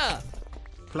it in!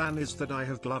 Plan is that I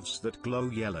have gloves that glow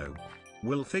yellow.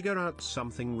 We'll figure out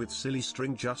something with silly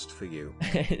string just for you.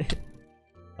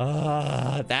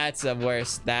 Oh, that's the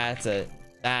worst.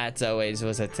 That's always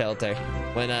was a tilter.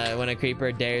 When a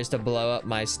creeper dares to blow up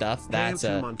my stuff, that's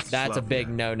a big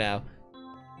no-no.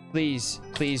 Please,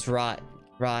 rot,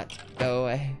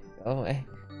 go away.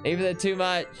 Maybe they're too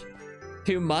much.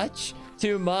 Too much?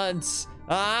 2 months.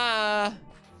 Ah!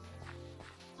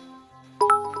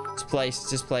 Just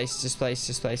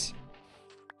place.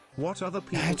 What other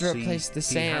people I have to replace see, the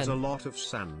sand. He has a lot of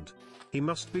sand. He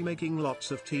must be making lots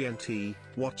of TNT.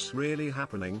 What's really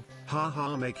happening?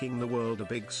 Haha, making the world a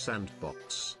big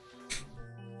sandbox.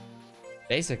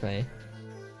 Basically.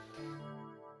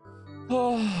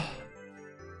 Oh.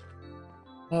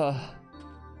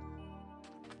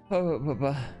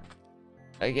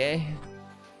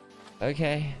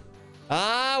 Okay.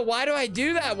 Ah, why do I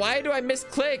do that? Why do I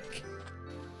misclick?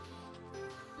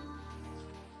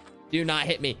 Do not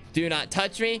hit me. Do not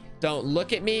touch me. Don't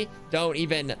look at me. Don't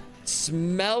even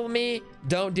smell me.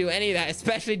 Don't do any of that.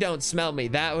 Especially don't smell me.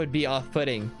 That would be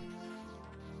off-putting.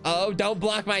 Oh, don't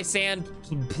block my sand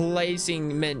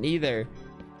placement either.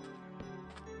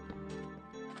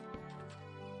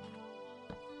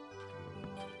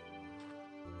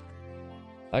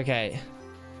 Okay.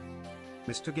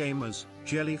 Mr. Gamers,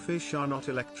 jellyfish are not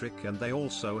electric and they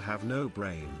also have no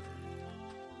brain.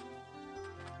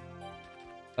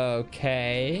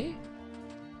 Okay.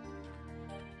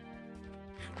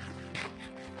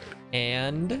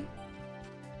 And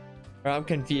I'm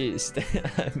confused.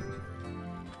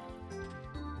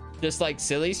 Just like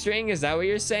silly string, is that what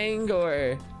you're saying?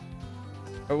 Or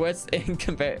what's in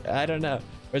compare? I don't know.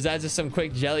 Or is that just some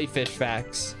quick jellyfish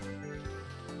facts?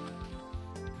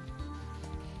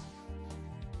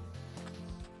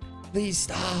 Please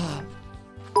stop.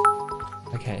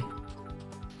 Okay.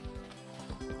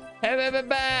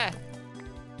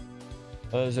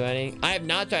 What was running? I have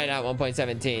not tried out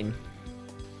 1.17.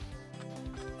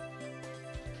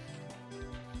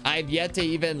 I've yet to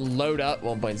even load up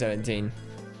 1.17.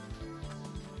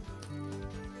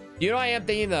 You know what I am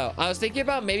thinking though? I was thinking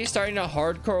about maybe starting a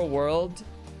hardcore world.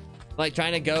 Like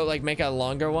trying to go like make a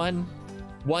longer one.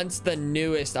 Once the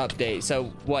newest update. So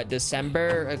what,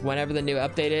 December? Like whenever the new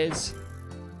update is?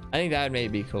 I think that would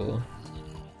maybe be cool.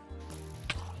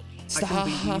 Stop. I can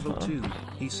be evil too,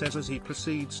 he says as he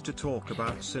proceeds to talk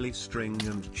about silly string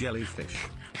and jellyfish.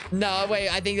 No, wait,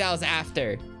 I think that was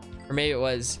after. Or maybe it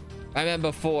was, I meant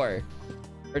before.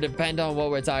 Or depend on what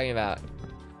we're talking about.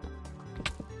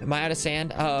 Am I out of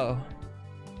sand? Oh.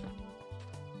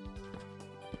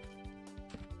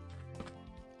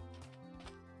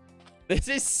 This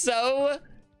is so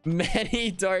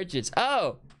many torches.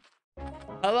 Oh.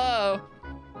 Hello.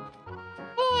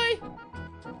 Hi.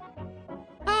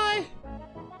 Hi.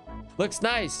 Looks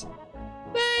nice.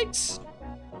 Thanks.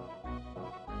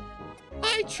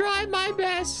 I try my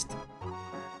best.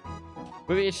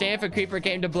 Would be a shame if a creeper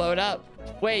came to blow it up.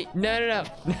 Wait, no.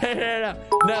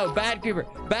 No, bad creeper.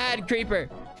 Bad creeper.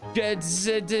 Just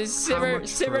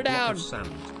simmer down.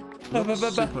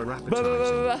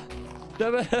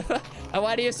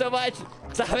 why do you so much?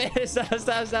 Stop it. Stop.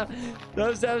 Stop. Stop.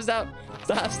 No, stop. Stop.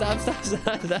 Stop. Stop. Stop.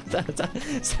 Stop. Stop. Stop.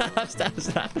 Stop. Stop.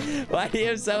 Stop. Why do you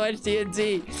have so much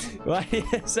TNT? Why do you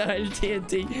have so much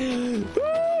TNT?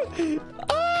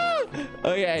 Oh!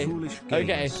 Okay. Foolish gamers.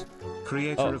 Okay.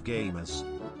 Creator of gamers.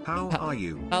 How are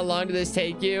you? How long did this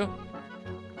take you?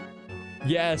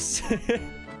 Yes.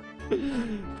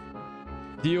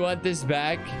 Do you want this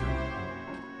back?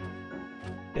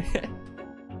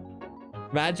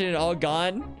 Imagine it all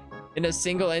gone in a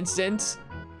single instance.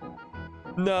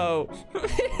 No.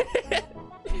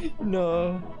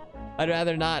 No. I'd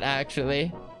rather not,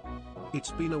 actually.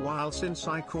 It's been a while since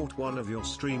I caught one of your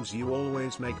streams. You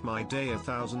always make my day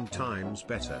 1,000 times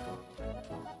better.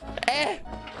 Eh.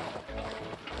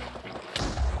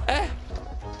 Eh.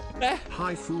 Eh.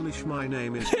 Hi Foolish, my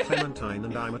name is Clementine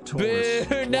and I'm a Taurus.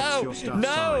 Boo, no, What's your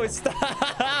no, star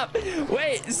sign? stop.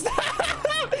 Wait, stop.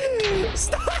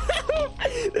 Stop.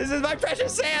 This is my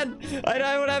precious sand. I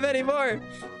don't have any more.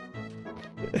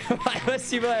 Why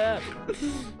must you buy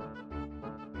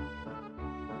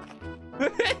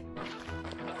that?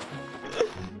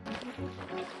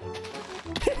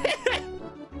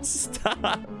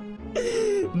 Stop.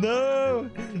 No,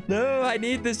 no, I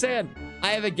need the sand.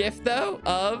 I have a gift though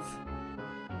of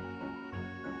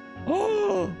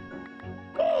oh,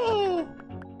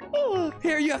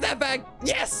 here, you have that bag.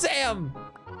 Yes, Sam.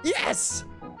 Yes.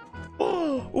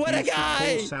 Oh, what a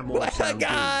guy. What a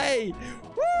guy.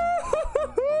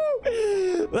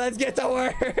 Woo! Let's get to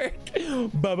work.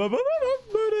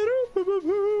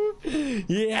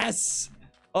 Yes.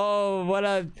 Oh, what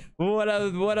a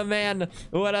man.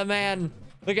 What a man.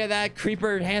 Look at that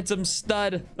creeper handsome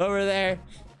stud over there.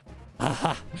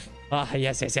 Ah,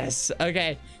 yes.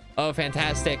 Okay. Oh,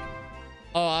 fantastic.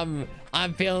 Oh,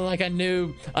 I'm feeling like a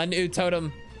new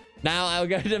totem. Now I'll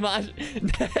go to my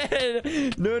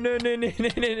no.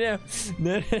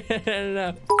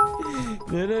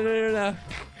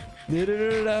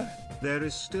 There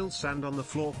is still sand on the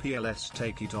floor. PLS,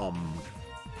 take it on.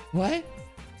 What?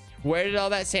 Where did all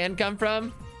that sand come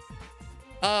from?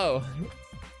 Oh.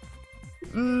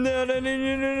 No.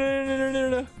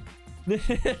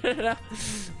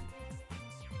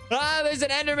 Ah, there's an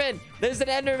Enderman.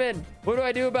 What do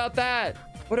I do about that?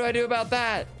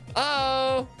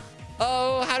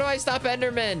 Oh, how do I stop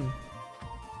Enderman?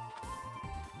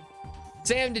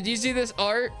 Sam, did you see this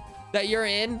art that you're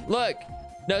in? Look.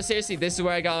 No, seriously, this is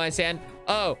where I got my sand.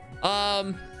 Oh,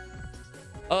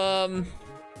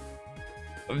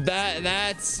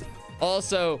 that's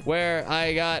also where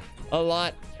I got a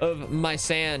lot of my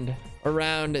sand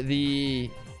around the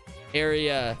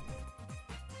area.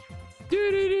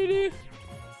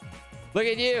 Look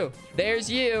at you. There's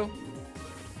you.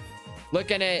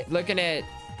 Looking at.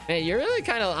 Man, you're really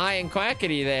kind of eyeing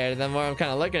quackity there. The more I'm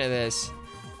kind of looking at this,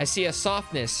 I see a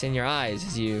softness in your eyes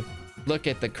as you look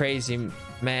at the crazy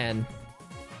man.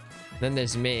 Then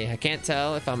there's me. I can't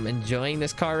tell if I'm enjoying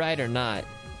this car ride or not.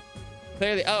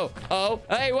 Clearly. Oh.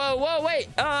 Hey, whoa, wait.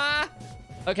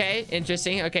 Okay,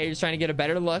 interesting. Okay, you're just trying to get a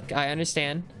better look. I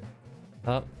understand.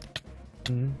 Oh.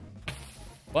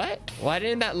 What? Why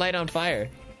didn't that light on fire?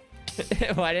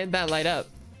 Why didn't that light up?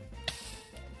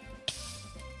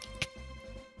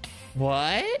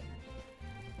 What?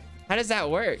 How does that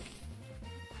work?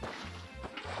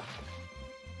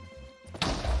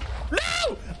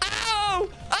 No! Oh!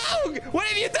 What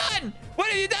have you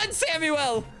done?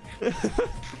 Samuel?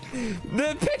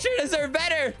 The picture deserved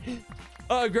better.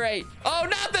 Oh, great. Oh,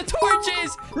 not the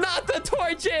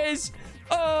torches!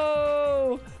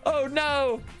 Oh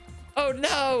no.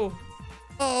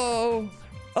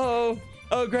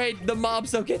 Oh, great. The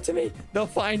mobs, they'll get to me. They'll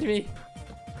find me.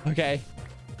 Okay.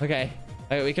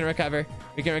 We can recover.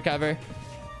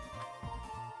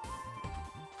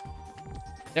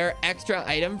 There are extra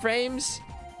item frames?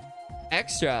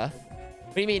 Extra?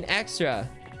 What do you mean extra?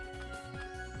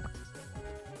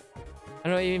 I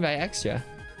don't know what you mean by extra.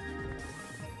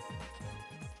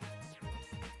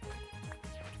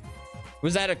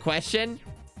 Was that a question?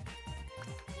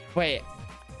 Wait,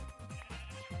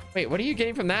 what are you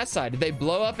getting from that side? Did they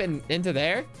blow up into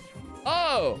there?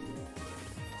 Oh!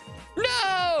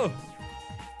 No!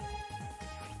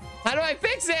 How do I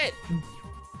fix it?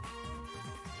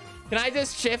 Can I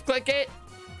just shift click it?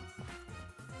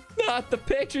 Not the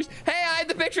pictures. Hey, I had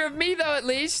the picture of me though, at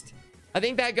least. I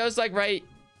think that goes like right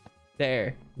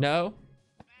there. No?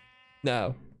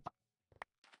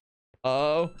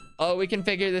 Oh, we can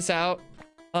figure this out.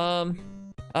 How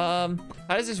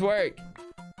does this work?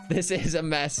 This is a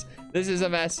mess.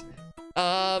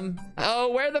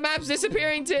 Oh, where are the maps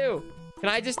disappearing to? Can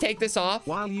I just take this off?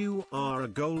 While you are a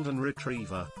golden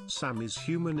retriever, Sam is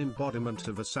human embodiment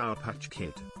of a Sour Patch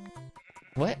Kid.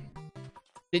 What?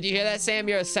 Did you hear that, Sam?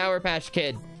 You're a Sour Patch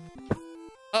Kid.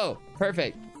 Oh,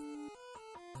 perfect.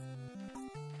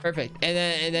 Perfect.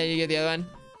 And then you get the other one.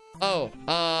 Oh,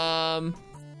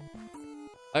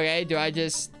 okay, do I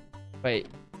just wait?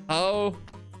 Oh,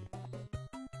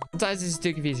 sometimes this is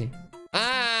too confusing.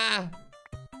 Ah!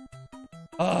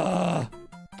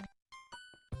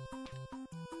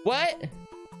 What?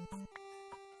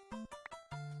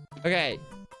 Okay.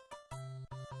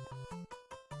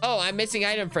 Oh, I'm missing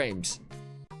item frames.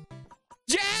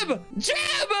 Jeb!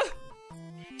 Jeb!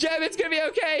 Jeb, it's gonna be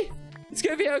okay. It's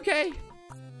gonna be okay.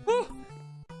 Whew.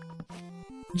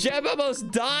 Jeb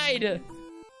almost died.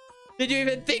 Did you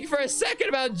even think for a second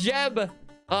about Jeb?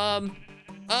 Oh.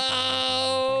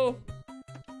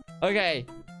 Okay.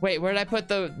 Wait, where did I put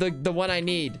the one I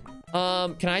need?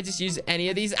 Can I just use any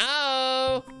of these?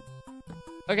 Oh.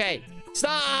 Okay.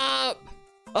 Stop.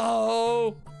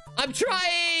 Oh. I'm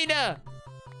trying.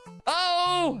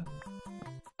 Oh.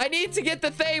 I need to get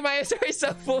the thing. My inventory is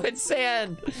so full with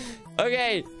sand.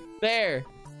 Okay. There.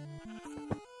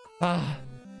 Ah.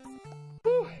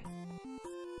 Whew.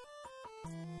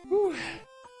 Whew.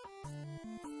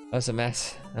 That was a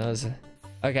mess. That was a...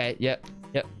 Okay, yep.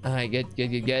 All right, good.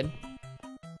 Good.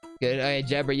 Okay,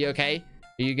 Jeb, are you okay?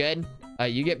 Are you good?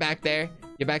 You get back there.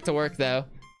 Get back to work, though.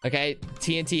 Okay,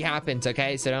 TNT happens,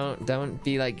 okay? So don't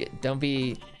be like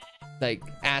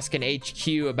asking HQ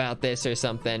about this or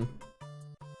something.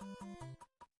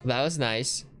 That was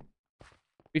nice.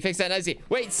 We fixed that nicely.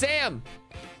 Wait, Sam!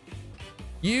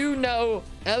 You know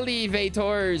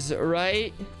elevators,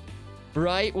 right?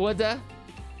 Right, Wooda?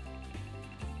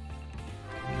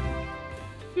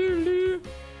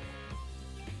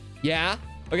 Yeah?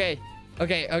 Okay.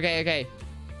 Okay.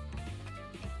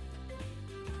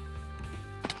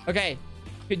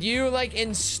 Could you like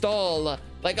install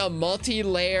like a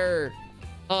multi-layer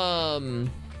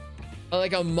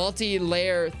like a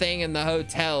multi-layer thing in the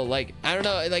hotel? Like, I don't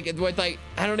know, like with like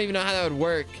I don't even know how that would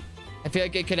work. I feel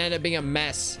like it could end up being a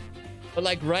mess. But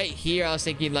like right here, I was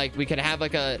thinking like we could have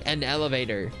like an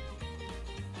elevator.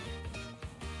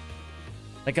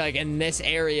 Like in this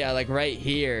area, like right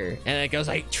here. And it goes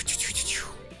like...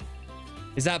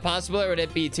 Is that possible or would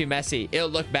it be too messy? It'll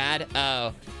look bad.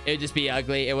 Oh, it would just be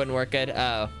ugly. It wouldn't work good.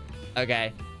 Oh,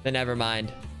 okay. Then never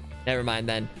mind. Never mind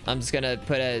then. I'm just gonna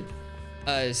put a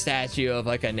statue of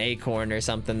like an acorn or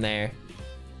something there.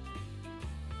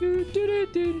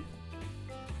 Maybe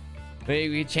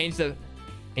we change the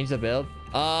build.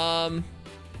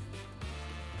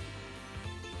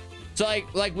 So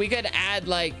like we could add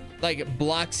like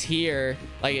blocks here,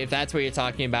 like if that's what you're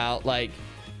talking about, like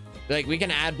we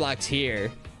can add blocks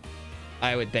here,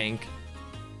 I would think.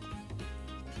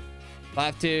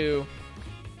 We'll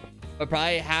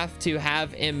probably have to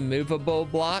have immovable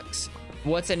blocks.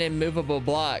 What's an immovable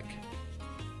block?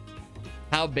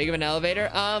 How big of an elevator?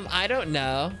 I don't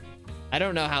know. I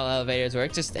don't know how elevators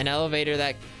work. Just an elevator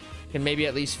that can maybe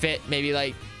at least fit maybe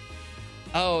like,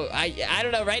 oh, I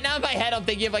don't know. Right now in my head, I'm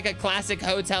thinking of like a classic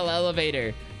hotel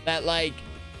elevator that like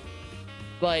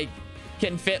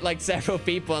can fit like several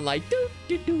people and like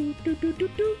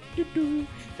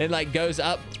and like goes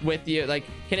up with you. Like,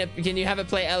 can you have it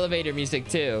play elevator music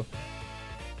too?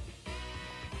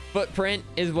 Footprint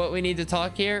is what we need to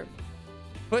talk here.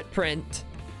 Footprint.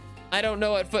 I don't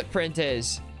know what footprint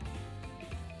is.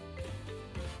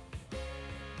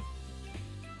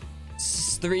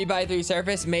 3x3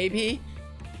 surface, maybe.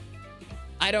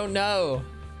 I don't know.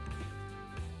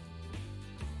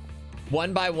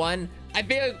 1x1. I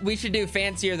feel like we should do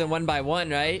fancier than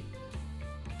 1x1, right?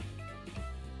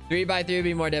 3x3 would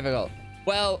be more difficult.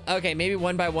 Well, okay, maybe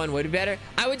 1x1 would be better.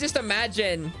 I would just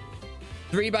imagine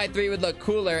 3x3 would look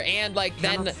cooler, and like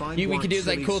then we could do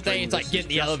like cool things like get in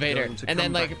the elevator, and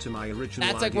then like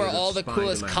that's like where all the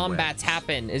coolest combats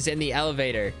happen, is in the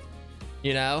elevator,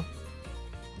 you know.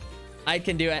 I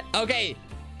can do it. Okay,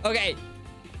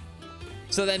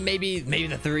 so then maybe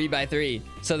the 3x3,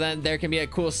 so then there can be a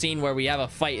cool scene where we have a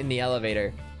fight in the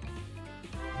elevator.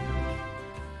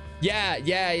 Yeah,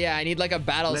 I need like a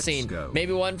battle scene.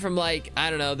 Maybe one from like,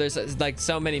 I don't know, there's like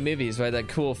so many movies where the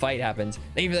cool fight happens.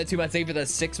 Thank you for the 2 months. Thank you for the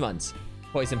 6 months.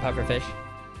 Poison pufferfish.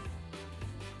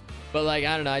 But like,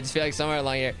 I don't know, I just feel like somewhere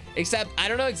along here, except I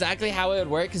don't know exactly how it would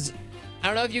work, because I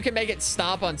don't know if you can make it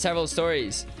stop on several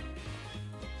stories.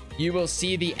 You will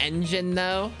see the engine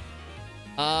though.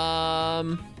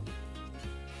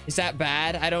 Is that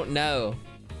bad? I don't know.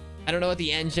 I don't know what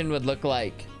the engine would look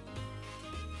like.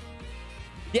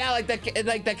 Yeah, like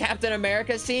the Captain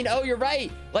America scene. Oh, you're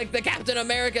right. Like the Captain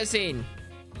America scene.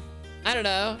 I don't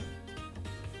know.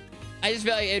 I just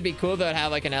feel like it'd be cool though to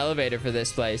have like an elevator for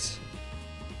this place.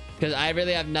 Because I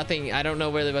really have nothing. I don't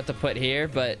know really what to put here,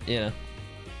 but you know.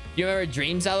 You remember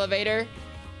Dream's elevator?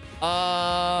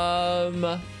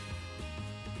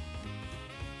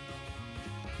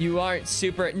 You aren't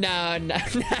super. No.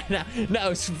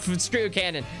 Screw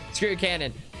cannon. Screw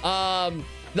cannon.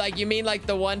 Like you mean like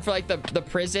the one for like the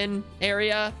prison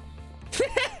area?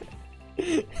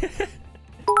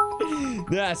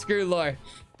 Nah, screw lore.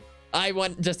 I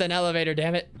want just an elevator,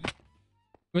 damn it.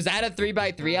 Was that a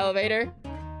 3x3 elevator?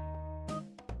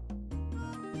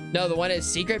 No, the one is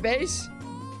secret base.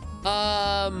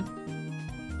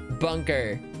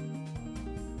 Bunker.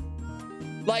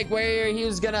 Like where he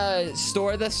was gonna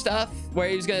store the stuff, where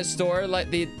he was gonna store like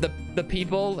the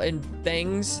people and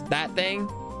things. That thing.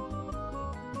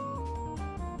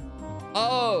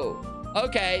 Oh,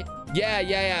 okay.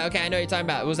 Yeah. Okay, I know what you're talking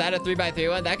about. Was that a 3x3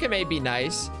 one? That could maybe be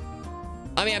nice.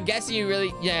 I mean, I'm guessing you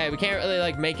really, yeah, we can't really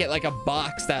like make it like a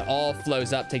box that all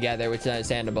flows up together, which is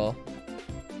understandable.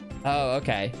 Oh,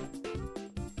 okay.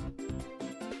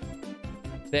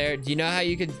 There, do you know how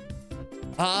you could,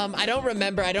 I don't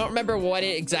remember what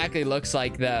it exactly looks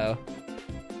like though.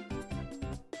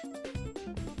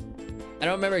 I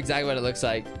don't remember exactly what it looks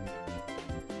like.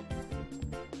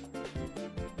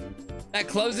 That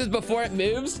closes before it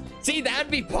moves? See, that'd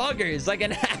be poggers. Like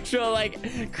an actual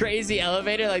like crazy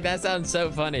elevator. Like that sounds so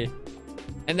funny.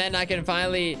 And then I can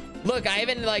finally look. I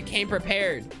even like came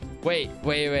prepared. Wait.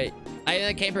 I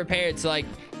even came prepared. So like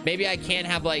maybe I can't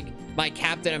have like my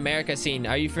Captain America scene.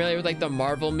 Are you familiar with like the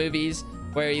Marvel movies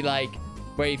where he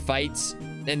fights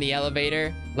in the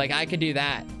elevator? Like I could do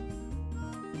that.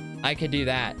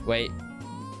 Wait.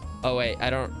 Oh wait, I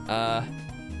don't.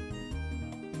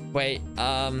 Wait,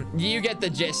 you get the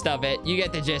gist of it.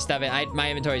 My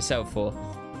inventory is so full.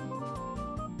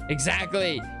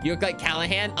 Exactly. You look like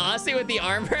Callahan. Honestly, with the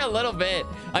armor, a little bit.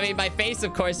 I mean, my face,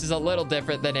 of course, is a little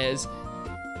different than his.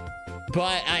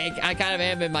 But I kind of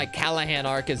am in my Callahan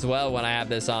arc as well when I have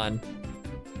this on.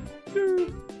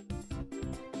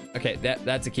 Okay,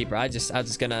 that's a keeper. I'm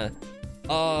just gonna...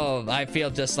 Oh, I feel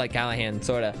just like Callahan,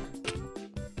 sort of.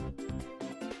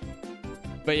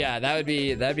 But yeah, that'd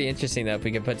be interesting though if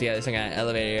we could put together some kind of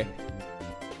elevator here.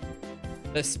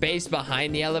 The space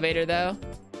behind the elevator though,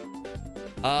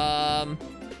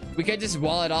 we could just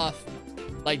wall it off.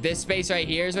 Like this space right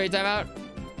here is what you're talking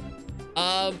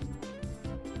about.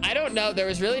 I don't know. There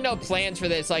was really no plans for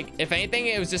this. Like if anything,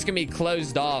 it was just gonna be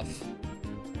closed off.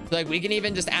 Like we can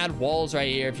even just add walls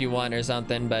right here if you want or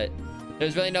something. But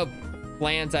there's really no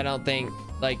plans. I don't think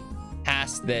like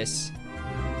past this.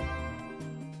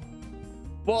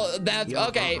 Well, that's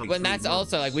okay. When that's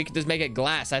also like we could just make it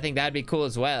glass. I think that'd be cool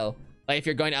as well. Like if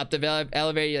you're going up the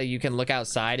elevator, like, you can look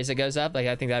outside as it goes up. Like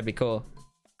I think that'd be cool.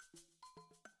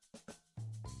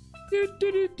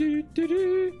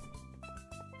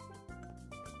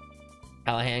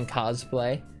 Callahan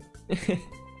cosplay.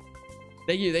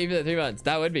 Thank you for the 3 months.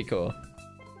 That would be cool.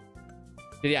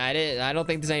 But yeah, I don't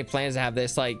think there's any plans to have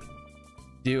this like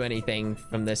do anything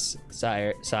from this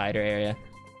side or area.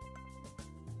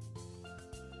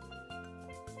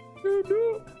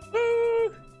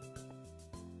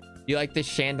 You like the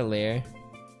chandelier?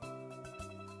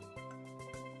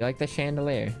 You like the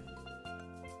chandelier?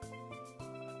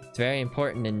 It's very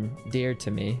important and dear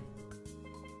to me.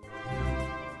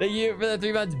 Thank you for the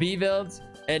 3 months, B builds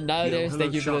and Nowadays.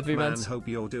 Thank you for the 3 months. Hope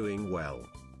you're doing well.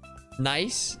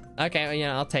 Nice. Okay, well, you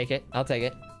know, I'll take it. But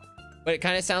it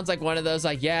kind of sounds like one of those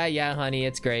like, yeah, honey,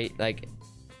 it's great. Like,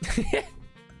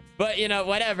 but you know,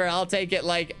 whatever. I'll take it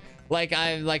like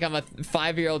I'm a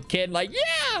 5-year-old kid. Like,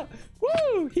 yeah,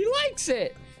 woo, he likes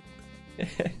it.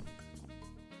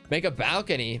 Make a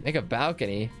balcony. What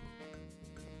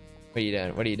are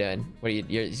you doing?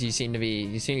 You seem to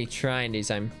be trying to do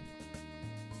something.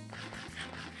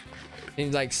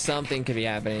 Seems like something could be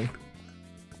happening.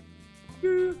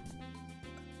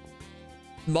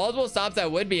 Multiple stops,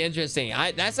 that would be interesting.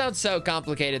 That sounds so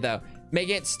complicated though. Make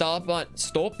it stop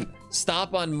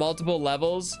on multiple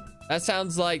levels. That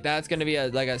sounds like that's gonna be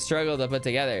a struggle to put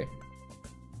together.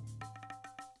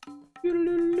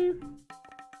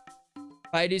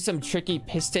 I do some tricky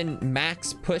piston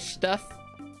max push stuff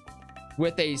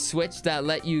with a switch that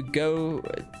let you go.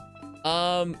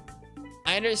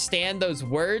 I understand those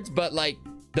words, but like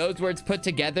those words put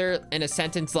together in a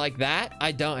sentence like that,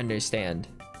 I don't understand.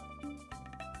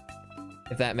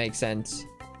 If that makes sense.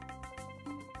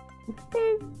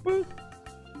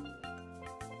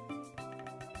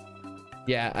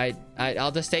 Yeah,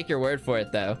 I'll just take your word for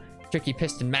it though. Tricky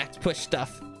piston max push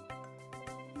stuff.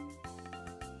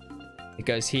 It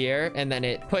goes here and then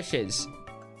it pushes.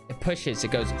 It pushes,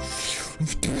 it goes.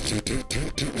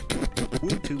 Woo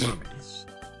 2 months.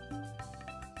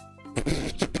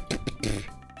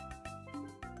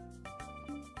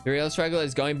 The real struggle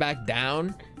is going back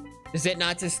down. Does it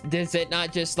not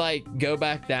just like go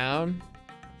back down?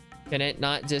 Can it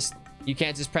not just, you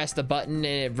can't just press the button and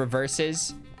it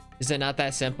reverses? Is it not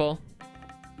that simple?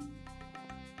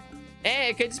 Hey,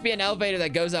 it could just be an elevator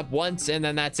that goes up once and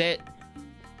then that's it.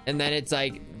 And then it's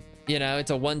like, you know, it's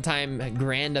a one-time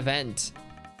grand event.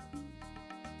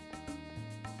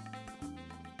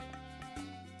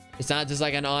 It's not just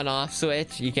like an on-off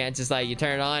switch. You can't just like, you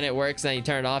turn it on, it works, and then you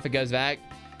turn it off, it goes back.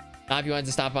 Not if you want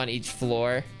to stop on each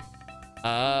floor.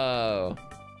 Oh.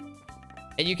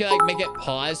 And you can like make it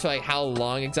pause for like how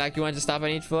long exactly you want to stop on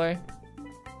each floor.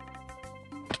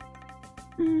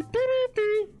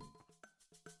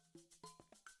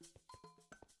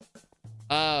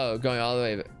 Oh, going all the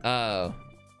way. Oh.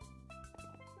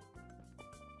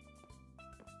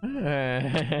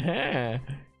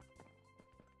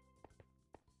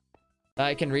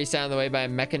 I can resound the way by a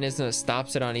mechanism that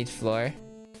stops it on each floor.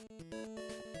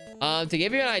 To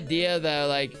give you an idea though,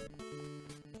 like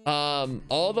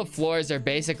all the floors are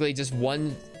basically just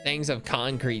one things of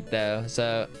concrete though,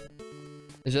 so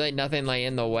there's really nothing like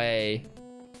in the way.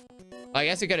 I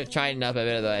guess we could have tried it up a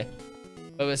bit of the way,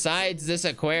 but besides this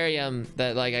aquarium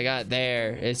that like I got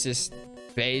there, it's just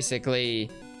basically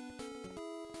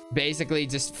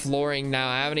just flooring now.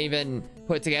 I haven't even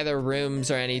put together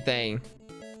rooms or anything.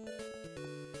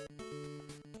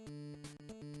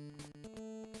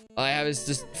 All I have is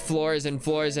just floors and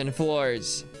floors and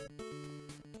floors.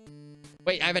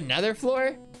 Wait, I have another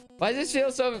floor? Why does this feel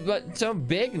so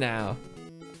big now?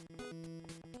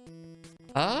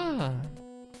 Ah.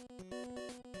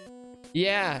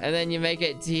 Yeah, and then you make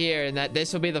it to here, and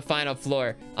this will be the final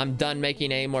floor. I'm done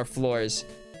making any more floors.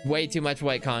 Way too much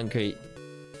white concrete.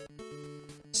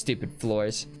 Stupid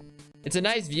floors. It's a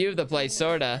nice view of the place,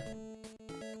 sorta.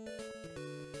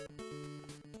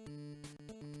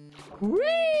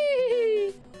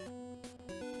 Whee!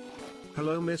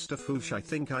 Hello Mr. Foosh, I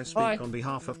think I speak on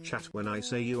behalf of chat when I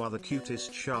say you are the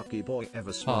cutest sharky boy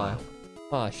ever. Smile.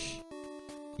 Hush.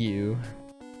 You.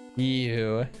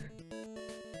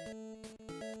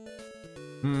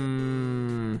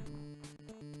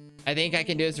 I think I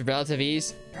can do this with relative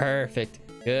ease. Perfect.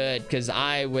 Good, because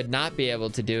I would not be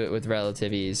able to do it with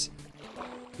relative ease.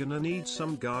 Gonna need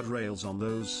some guardrails on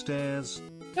those stairs.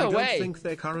 No way. I don't think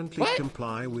they currently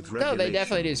comply with regulations. No, they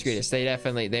definitely do, Screetus.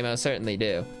 They most certainly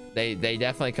do. They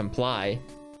definitely comply.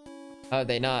 How would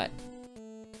they not?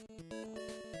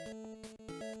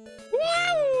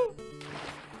 Woo!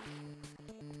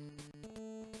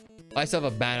 I still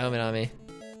have a bad omen on me.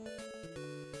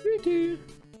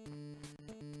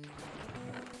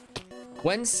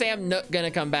 When's Sam Nook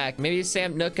gonna come back? Maybe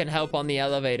Sam Nook can help on the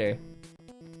elevator.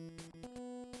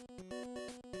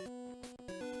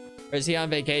 Or is he on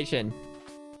vacation?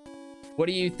 What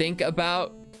do you think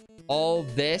about all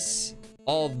this?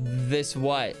 All this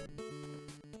what?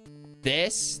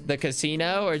 This? The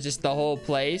casino? Or just the whole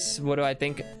place? What do I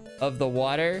think of the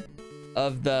water?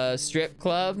 Of the strip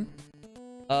club?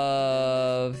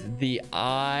 Of the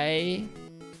eye?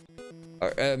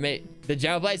 Or the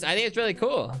general place? I think it's really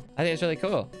cool. I'm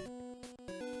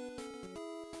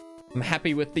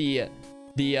happy with the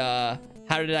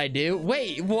how did I do?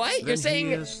 Wait, what? Then You're saying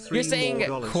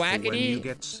Quackity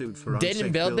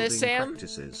didn't build this, Sam?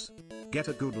 Practices. Get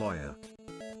a good lawyer.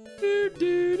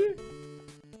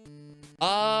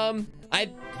 I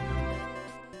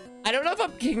don't know if I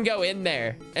can go in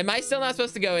there. Am I still not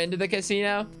supposed to go into the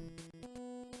casino?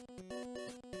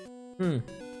 I'm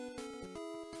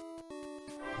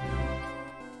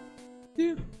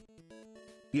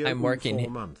working. 4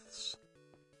 months.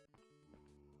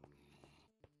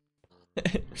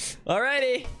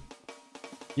 Alrighty.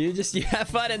 You have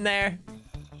fun in there.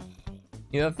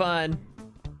 You have fun.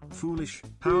 Foolish.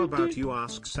 How about you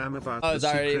ask Sam about the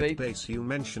secret already base you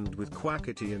mentioned with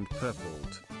Quackity and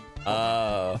Purpled?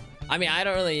 Oh. I mean, I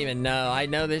don't really even know. I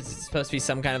know this is supposed to be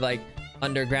some kind of like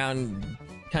underground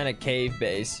kind of cave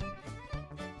base.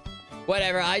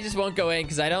 Whatever, I just won't go in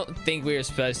because I don't think we were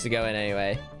supposed to go in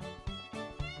anyway.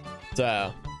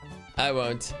 So, I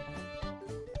won't.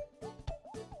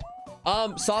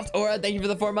 Soft Aura, thank you for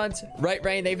the 4 months. Right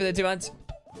Rain, thank you for the 2 months.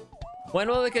 When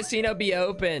will the casino be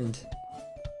opened?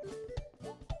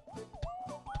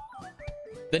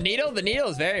 The needle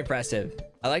is very impressive.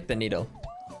 I like the needle.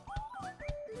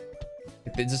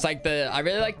 It's just like I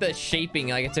really like the shaping.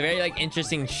 Like it's a very like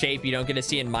interesting shape you don't get to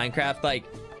see in Minecraft. Like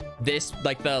this,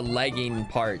 like the legging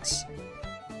parts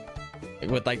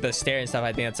with like the stair and stuff.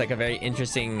 I think that's like a very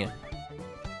interesting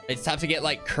It's tough to get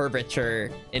like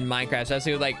curvature in Minecraft,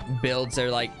 especially with like builds that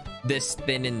are like this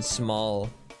thin and small.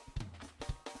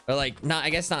 Or like, not, I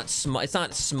guess not small. It's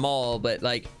not small, but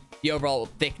like the overall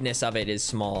thickness of it is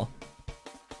small.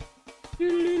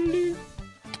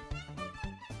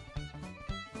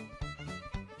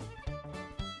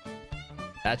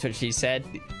 That's what she said.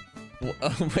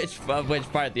 Which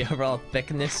part? The overall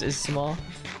thickness is small.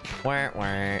 Wah,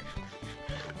 wah.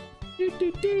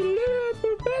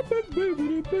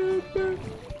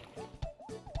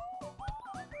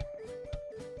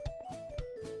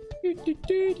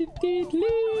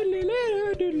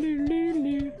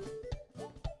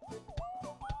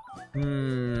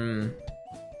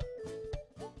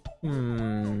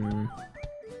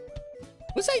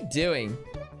 What's I doing?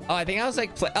 Oh, I think I was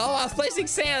like, I was placing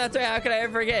sand. That's right. How could I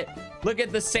ever forget? Look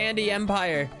at the sandy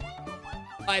empire.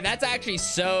 Like, that's actually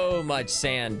so much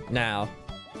sand now.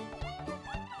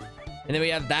 And then we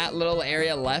have that little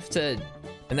area left to,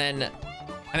 and then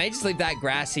I may just leave that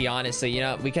grassy, honestly. You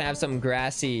know, we can have some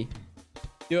grassy,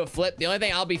 do a flip. The only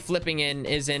thing I'll be flipping in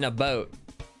is in a boat.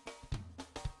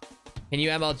 Can you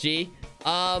MLG?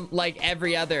 Like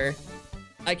every other,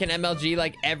 I can MLG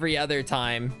like every other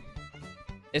time.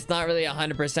 It's not really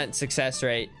 100% success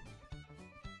rate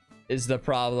is the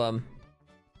problem.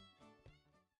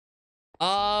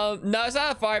 No, it's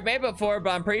not far. I've made it before, but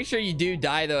I'm pretty sure you do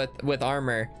die though with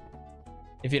armor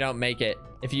if you don't make it.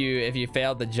 If you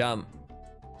failed the jump.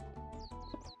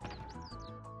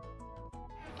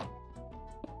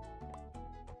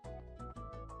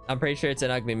 I'm pretty sure it's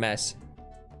an ugly mess.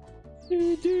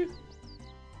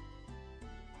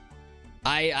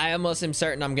 I almost am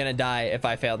certain I'm gonna die if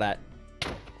I fail that.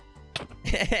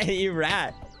 You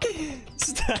rat.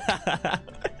 Stop.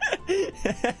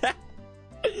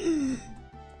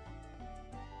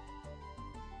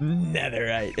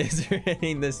 Netherite is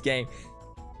ruining this game.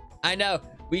 I know.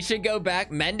 We should go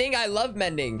back. Mending? I love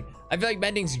mending. I feel like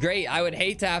mending's great. I would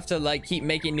hate to have to like keep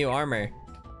making new armor.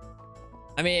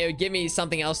 I mean, it would give me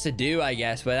something else to do, I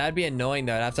guess, but that'd be annoying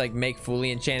though. I'd have to like make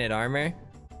fully enchanted armor.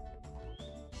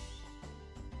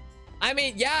 I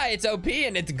mean, yeah, it's OP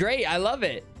and it's great. I love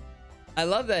it. I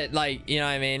love that, like, you know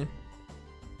what I mean?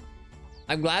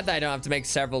 I'm glad that I don't have to make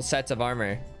several sets of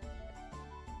armor.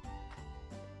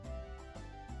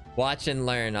 Watch and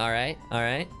learn. All right. All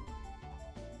right.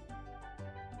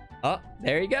 Oh,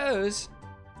 there he goes.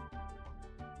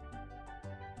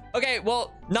 Okay,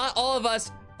 well, not all of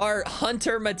us are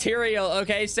hunter material.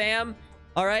 Okay, Sam?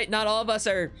 All right, not all of us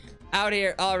are out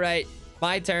here. All right,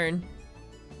 my turn.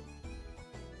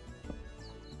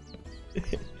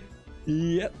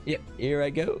 Yep. Here I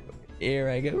go. Here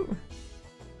I go.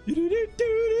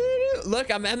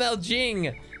 Look, I'm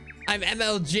MLGing. I'm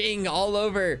MLGing all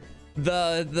over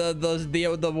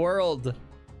the world.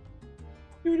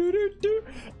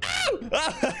 Ow!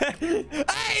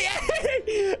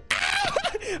 Hey! Ow!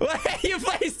 What? You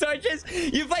place torches?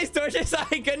 You place torches so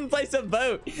I couldn't place a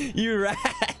boat. You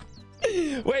rat.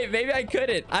 Wait, maybe I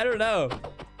couldn't. I don't know.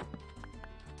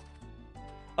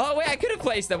 Oh, wait, I could have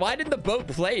placed them. Why didn't the boat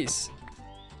place?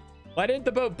 Why didn't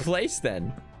the boat place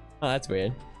then? Oh, that's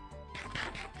weird.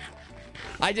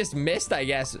 I just missed, I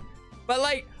guess. But,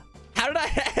 like, how did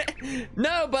I...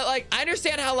 No, but, like, I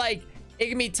understand how, like, it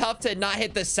can be tough to not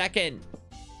hit the second.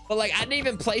 But, like, I didn't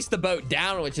even place the boat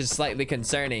down, which is slightly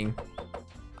concerning.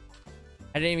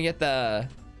 I didn't even get the...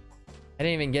 I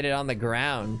didn't even get it on the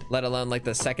ground, let alone, like,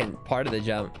 the second part of the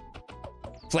jump.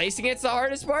 Placing it's the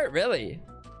hardest part? Really?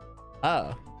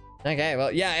 Oh. Okay,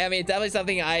 well, yeah, I mean, definitely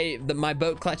something my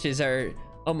boat clutches are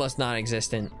almost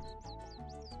non-existent.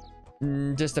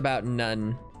 Just about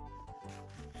none.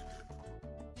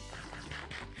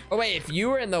 Oh, wait, if you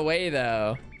were in the way,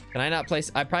 though, can I not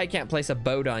place... I probably can't place a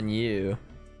boat on you.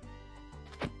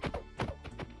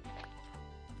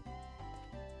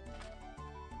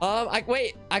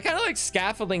 Wait, I kind of like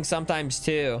scaffolding sometimes,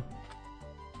 too.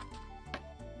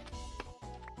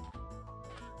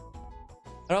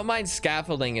 I don't mind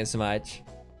scaffolding as much.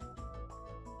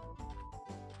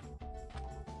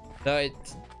 Though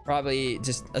it's probably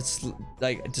just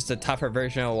a tougher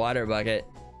version of a water bucket.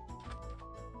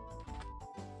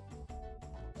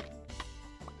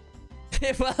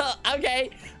 Well,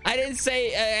 okay. I didn't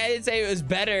say it was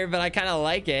better, but I kind of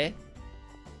like it.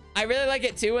 I really like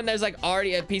it too when there's like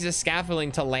already a piece of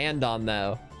scaffolding to land on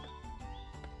though.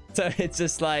 So it's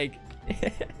just like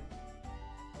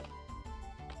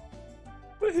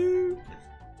woohoo.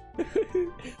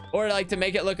 Or like to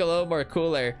make it look a little more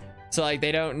cooler. So like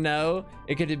they don't know.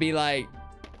 It could be like,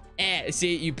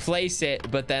 see, you place it,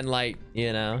 but then like,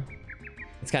 you know,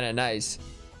 it's kind of nice.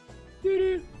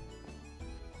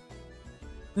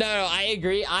 No, I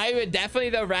agree. I would definitely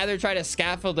though rather try to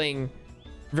scaffolding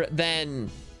than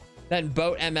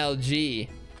boat MLG.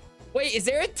 Wait, is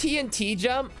there a TNT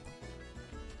jump?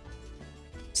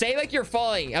 Say like you're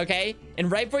falling, okay? And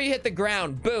right before you hit the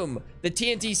ground, boom, the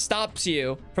TNT stops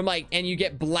you from like, and you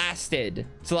get blasted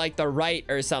to like the right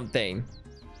or something.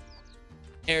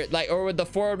 Or would the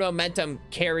forward momentum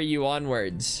carry you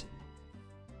onwards?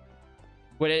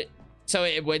 Would it? So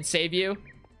it would save you?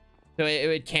 So it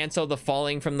would cancel the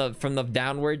falling from the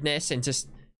downwardness and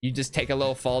you just take a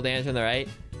little fall damage on the right?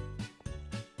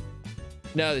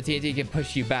 No, the TNT can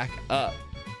push you back up.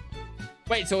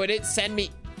 Wait, so would it send me?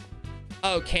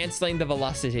 Oh, canceling the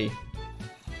velocity.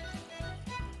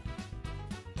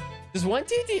 Does one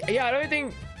TNT? Yeah, I don't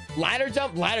think ladder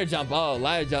jump. Oh,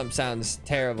 ladder jump sounds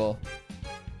terrible.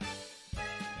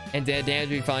 And the damage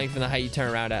will be falling from the height you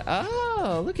turn around at.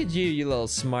 Oh, look at you, you little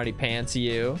smarty pants,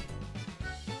 you.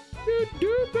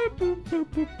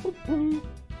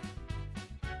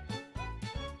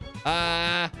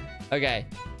 Okay.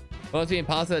 Won't be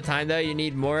impossible at the time though. You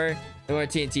need more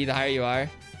TNT the higher you are.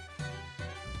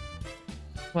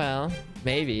 Well,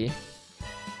 maybe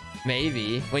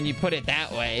when you put it that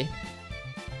way,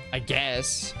 I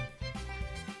guess.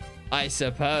 I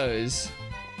suppose.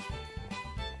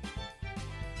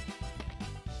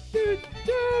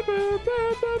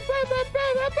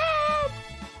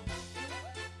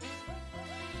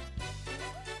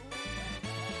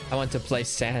 I want to play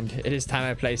sand. It is time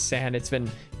I play sand. It's been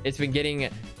getting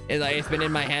it's been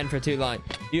in my hand for too long.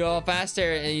 You go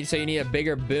faster, and so you need a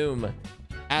bigger boom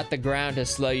at the ground to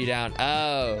slow you down.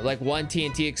 Oh, like one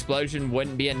TNT explosion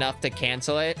wouldn't be enough to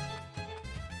cancel it.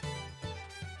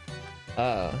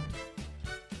 Oh.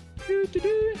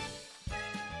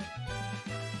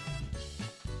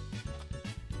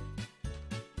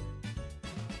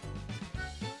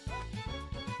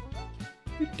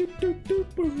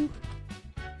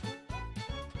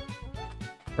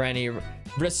 For any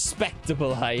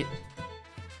respectable height.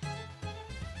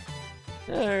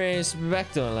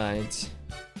 Respectable height.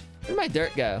 Where'd my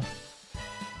dirt go?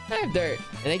 I have dirt.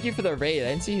 And thank you for the raid. I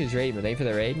didn't see who's raid, but thank you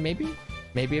for the raid. Maybe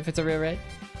if it's a real raid.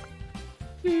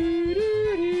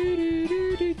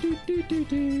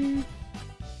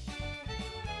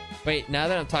 Wait, now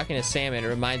that I'm talking to Salmon, it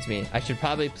reminds me I should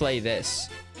probably play this.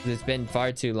 It's been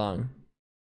far too long.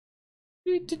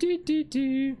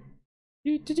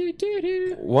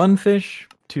 One fish,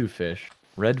 two fish,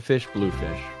 red fish, blue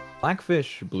fish, black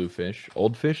fish, blue fish,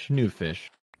 old fish, new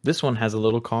fish. This one has a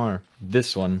little car.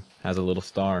 This one has a little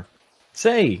star.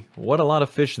 Say, what a lot of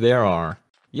fish there are.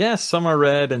 Yes, some are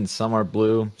red and some are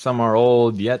blue. Some are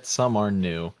old, yet some are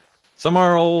new. Some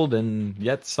are old and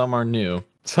yet some are new.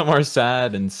 Some are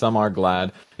sad and some are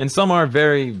glad. And some are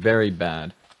very, very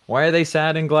bad. Why are they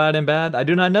sad and glad and bad? I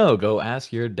do not know. Go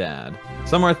ask your dad.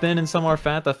 Some are thin and some are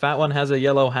fat. The fat one has a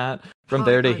yellow hat. From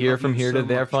there to here, from here to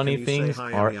there, funny things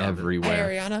are everywhere.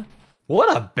 Hey, Ariana.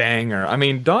 What a banger. I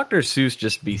mean, Dr. Seuss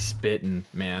just be spitting,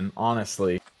 man,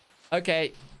 honestly.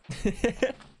 Okay.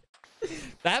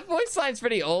 That voice line's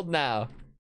pretty old now.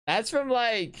 That's from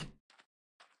when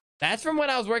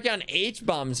I was working on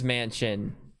H-Bomb's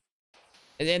Mansion.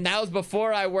 And then that was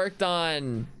before I worked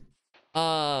on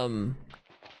Hubbo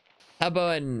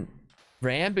and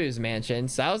Rambu's Mansion.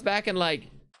 So that was back in like,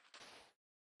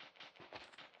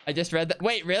 I just read that.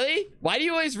 Wait, really? Why do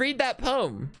you always read that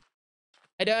poem?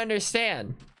 I don't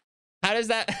understand. How does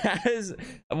that,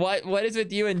 what is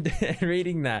with you and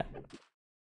reading that?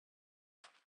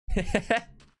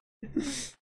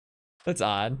 That's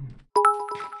odd.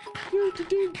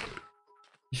 You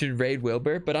should raid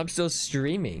Wilbur, but I'm still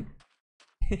streaming.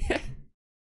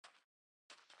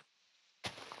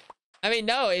 I mean,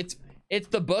 no, it's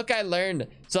the book I learned.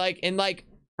 So like in like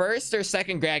first or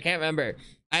second grade, I can't remember.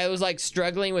 I was like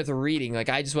struggling with reading. Like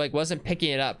I just like wasn't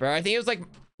picking it up. Or I think it was like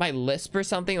my lisp or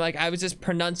something. Like I was just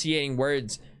pronunciating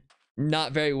words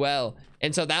not very well.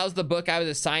 And so that was the book I was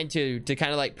assigned to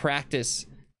kind of like practice.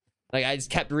 Like I just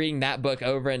kept reading that book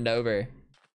over and over.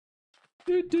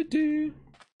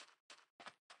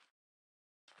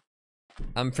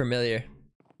 I'm familiar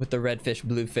with the red fish,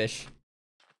 blue fish.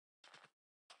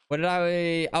 What did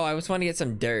I... Oh, I just want to get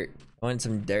some dirt. I want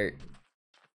some dirt.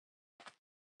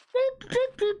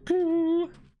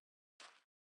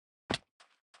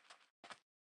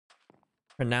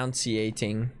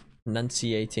 Pronunciating.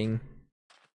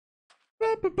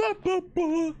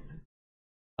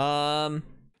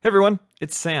 Hey everyone,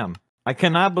 it's Sam. I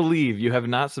cannot believe you have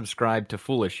not subscribed to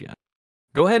Foolish yet.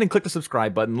 Go ahead and click the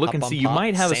subscribe button. Look and see. You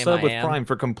might have a sub with Prime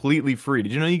for completely free.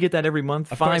 Did you know you get that every month?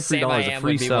 $5 free, a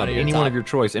free sub, any one of your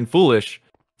choice. And Foolish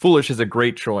Foolish is a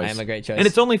great choice. I am a great choice. And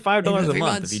it's only $5 a 3 month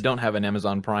months. if you don't have an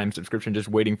Amazon Prime subscription just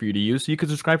waiting for you to use. So you could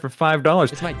subscribe for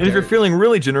 $5. It's my And if you're dirt. feeling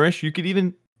really generous, you could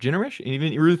even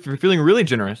if you're feeling really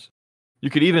generous, you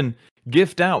could even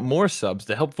gift out more subs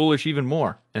to help Foolish even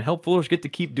more and help Foolish get to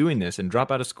keep doing this and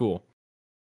drop out of school.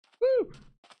 Woo!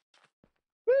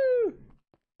 Woo!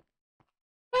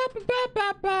 Ba, ba, ba,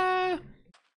 ba, ba.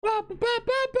 Ba, ba, ba,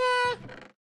 ba,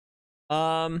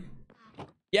 ba.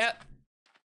 Yep.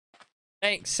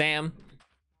 Thanks, Sam.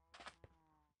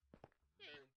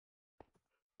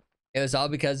 It was all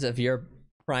because of your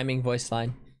priming voice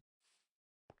line.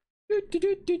 What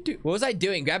was I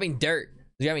doing? Grabbing dirt. I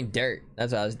was grabbing dirt.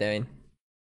 That's what I was doing.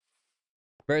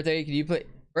 Birthday, could you play?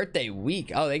 Birthday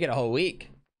week. Oh, they get a whole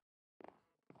week.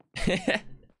 I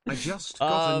just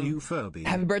got a new Furby.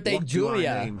 Happy birthday, What do I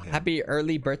Julia. name him? Happy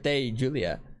early birthday,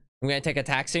 Julia. I'm gonna take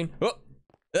attack soon. Oh.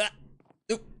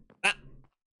 Ooh,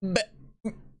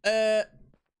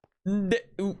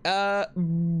 ah,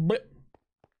 no.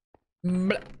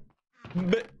 Nope.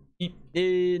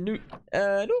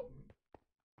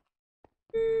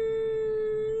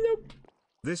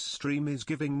 This stream is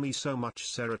giving me so much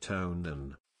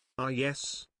serotonin. Ah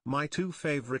yes, my two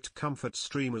favorite comfort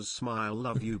streamers smile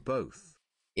love you both.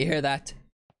 You hear that?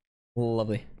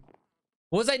 Lovely.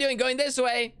 What was I doing? Going this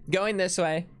way. Going this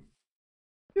way.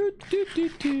 Do, do, do,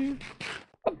 do.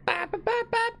 Ba, ba, ba,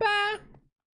 ba, ba.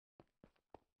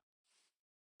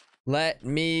 Let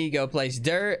me go place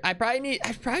dirt. I probably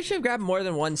should have grabbed more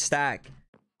than one stack.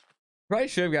 Probably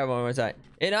should have grabbed one more stack.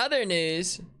 In other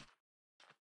news,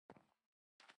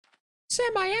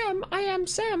 Sam, I am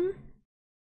Sam.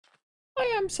 I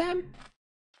am Sam.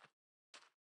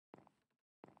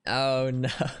 Oh no.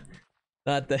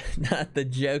 Not the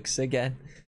jokes again.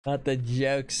 Not the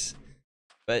jokes.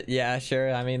 But yeah,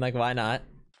 sure. I mean, like, why not?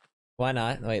 Why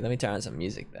not? Wait, let me turn on some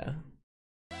music though.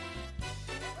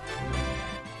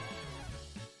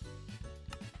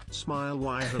 Smile,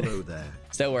 why hello there.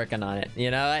 Still working on it. You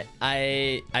know what?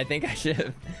 I think I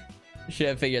should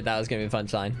have figured that was gonna be a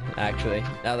punchline. Actually,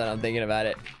 now that I'm thinking about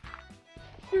it.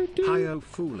 Hi-oh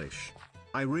Foolish.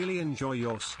 I really enjoy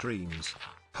your streams.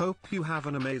 Hope you have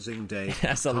an amazing day.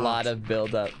 That's a lot of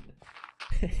build up.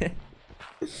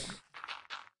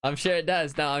 I'm sure it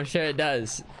does. No, I'm sure it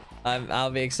does. I'll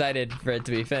be excited for it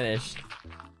to be finished.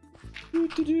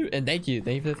 And thank you for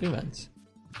the 3 months.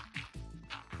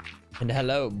 And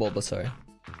hello, Bulbasaur.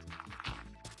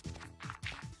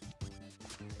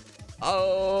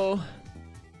 Oh.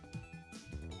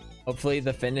 Hopefully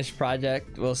the finished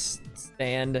project will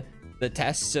stand the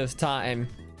tests of time.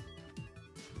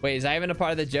 Wait, is that even a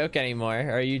part of the joke anymore?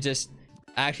 Or are you just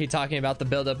actually talking about the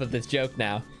buildup of this joke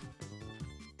now?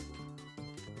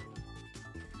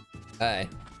 Alright.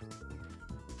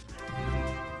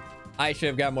 I should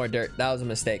have got more dirt. That was a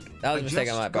mistake. That was a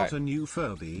mistake on my part. I just got a new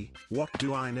Furby. What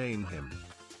do I name him?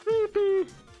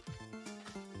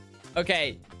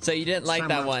 Okay, so you didn't like Sam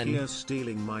that out one. here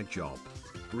stealing my job.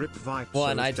 Rip Vipes.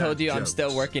 One, I told you I'm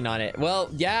still working on it. Well,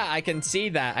 yeah, I can see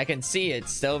that. I can see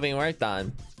it's still being worked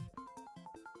on.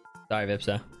 Sorry,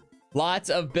 Vipsa.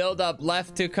 Lots of build-up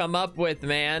left to come up with,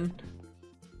 man.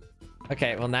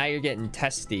 Okay, well, now you're getting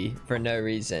testy for no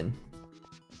reason.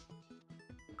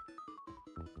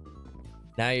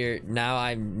 Now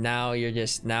I'm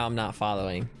not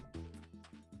following.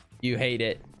 You hate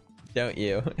it, don't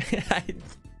you?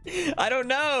 I don't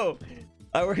know.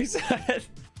 I work so hard.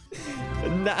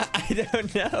 Nah, I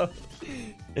don't know.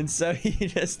 And so you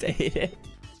just hate it.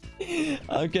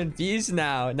 I'm confused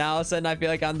now. Now all of a sudden I feel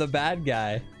like I'm the bad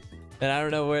guy. And I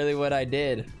don't know really what I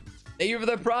did. Thank you for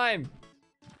the prime.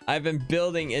 I've been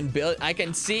building and I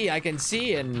can see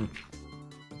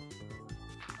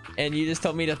and you just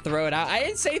told me to throw it out. I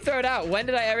didn't say throw it out. When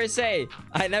did I ever say?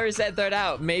 I never said throw it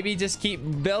out. Maybe just keep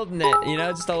building it, you know,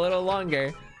 just a little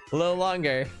longer. A little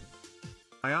longer.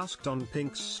 I asked on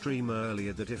Pink's stream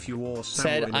earlier that if you or Sam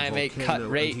Said were in a I'm a volcano cut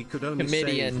and rate he could only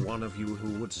comedian. save one of you,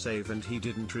 who would save, and he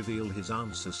didn't reveal his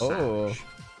answer. Oh.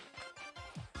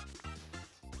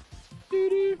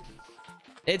 Satch.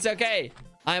 It's okay.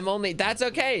 That's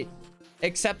okay.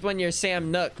 Except when you're Sam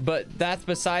Nook, but that's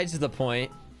besides the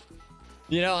point.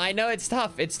 You know, I know it's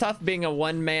tough. It's tough being a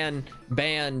one-man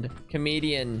band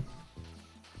comedian.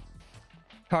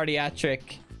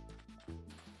 Cardiatric.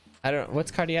 I don't know. What's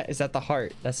cardiac? Is that the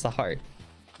heart? That's the heart.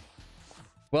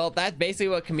 Well, that's basically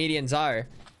what comedians are.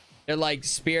 They're like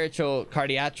spiritual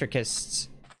cardiatricists.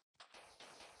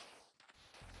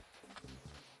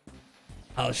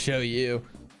 I'll show you.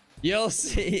 You'll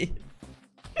see.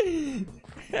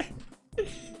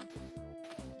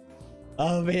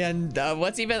 Oh man,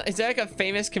 is there like a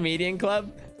famous comedian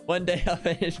club? One day I'll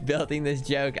finish building this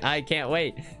joke. I can't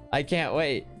wait. I can't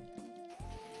wait.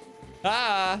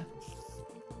 Ah!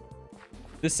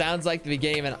 This sounds like the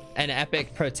beginning of an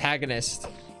epic protagonist.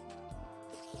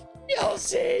 You'll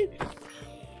see.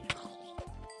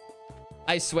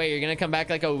 I swear you're gonna come back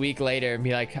like a week later and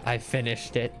be like, I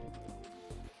finished it.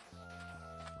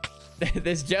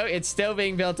 This joke, it's still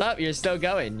being built up. You're still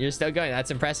going. You're still going.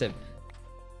 That's impressive.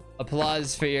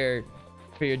 Applause for your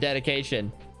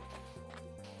dedication.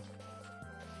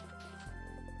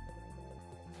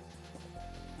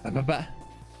 Ba-ba-ba.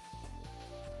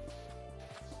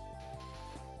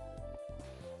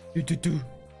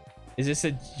 Is this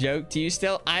a joke to you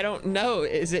still? I don't know.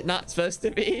 Is it not supposed to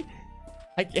be?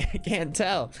 I can't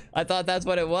tell. I thought that's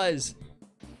what it was.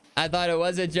 I thought it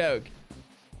was a joke.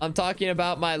 I'm talking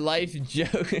about my life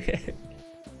joke.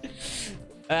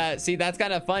 See, that's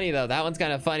kind of funny though. That one's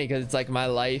kind of funny because it's like my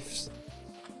life's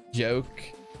joke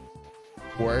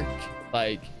work.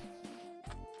 Like,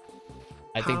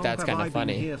 I think that's kind of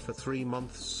funny. Here for 3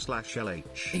 months /LH.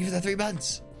 Thank you for the 3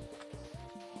 months.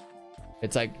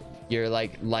 It's like your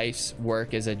like life's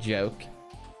work is a joke,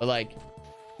 but like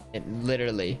it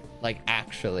literally, like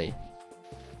actually,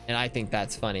 and I think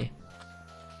that's funny.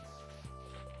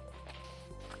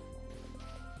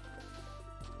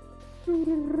 Thank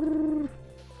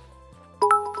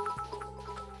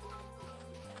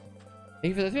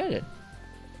you for the 300.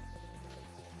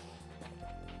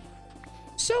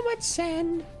 So much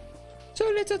sand, so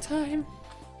little time.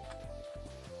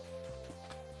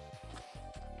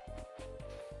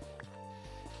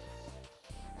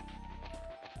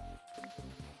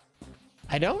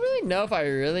 I don't really know if I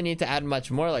really need to add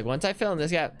much more. Like once I fill in this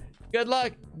gap. Good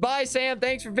luck. Bye, Sam.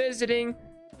 Thanks for visiting.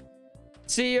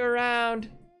 See you around.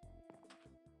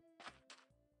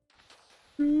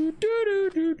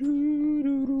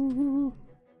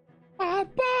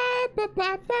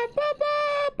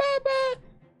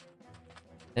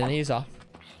 And he's off.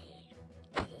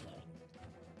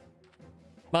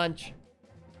 Munch.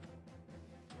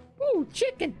 Ooh,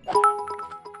 chicken.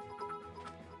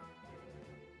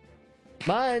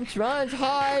 Munch, Munch,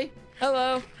 hi.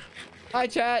 Hello. Hi,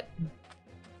 chat.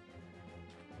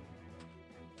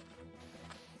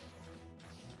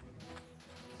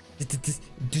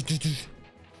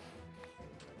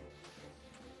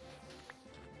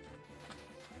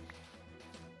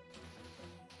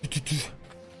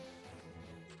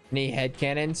 Any head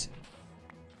cannons?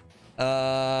 I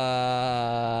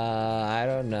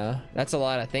don't know. That's a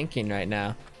lot of thinking right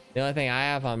now. The only thing I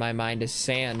have on my mind is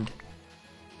sand.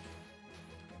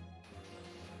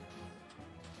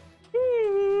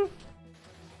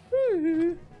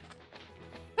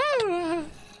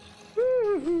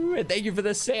 And thank you for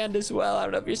the sand as well. I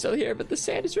don't know if you're still here, but the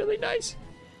sand is really nice.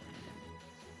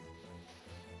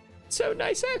 So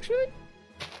nice, actually.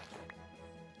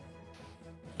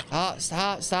 Oh,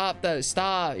 stop though.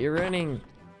 Stop. You're ruining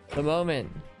the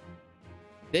moment.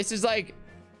 This is like,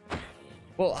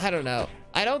 well, I don't know.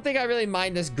 I don't think I really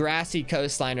mind this grassy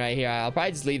coastline right here. I'll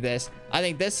probably just leave this. I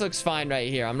think this looks fine right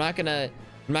here. I'm not gonna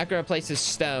replace this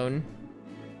stone.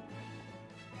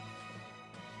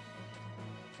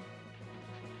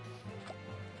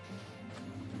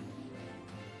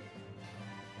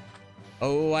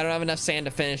 Oh, I don't have enough sand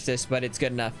to finish this, but it's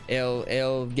good enough.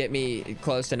 It'll get me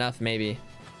close enough, maybe.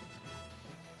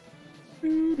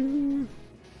 It'll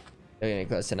get me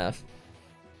close enough.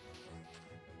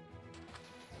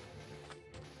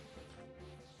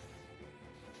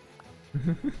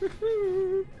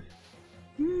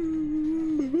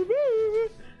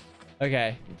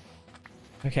 Okay.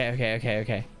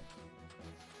 Okay.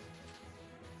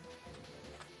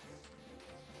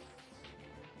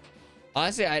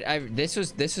 Honestly, this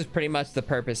was pretty much the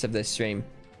purpose of this stream,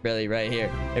 really, right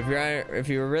here. If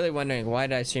you were really wondering why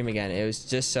did I stream again, it was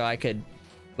just so I could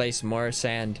place more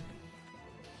sand.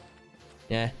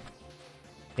 Yeah.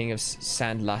 King of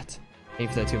Sandlot. Thank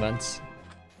you for the 2 months.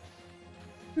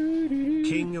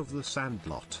 King of the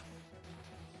Sandlot.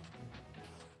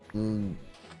 The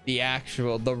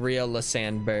real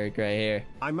Sandberg right here.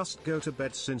 I must go to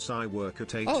bed since I work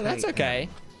at 8 Oh, that's okay.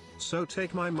 So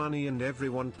take my money and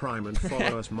everyone prime and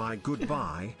follow us my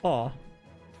goodbye. Oh.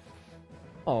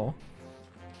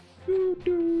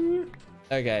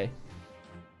 Okay.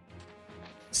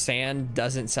 Sand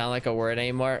doesn't sound like a word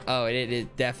anymore. Oh,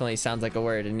 it definitely sounds like a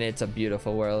word, and it's a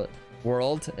beautiful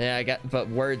world. Yeah, but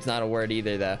word's not a word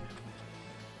either, though.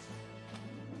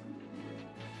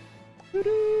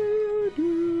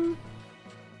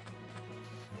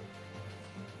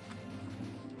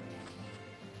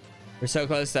 We're so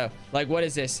close though. Like, what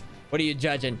is this? What are you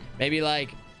judging? Maybe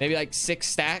like 6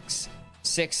 stacks?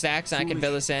 6 stacks and I can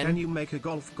fill this in. Can you make a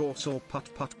golf course or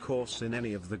putt-putt course in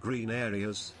any of the green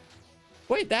areas?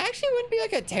 Wait, that actually wouldn't be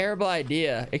like a terrible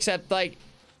idea. Except like,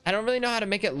 I don't really know how to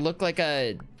make it look like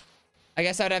a... I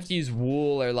guess I'd have to use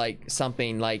wool or like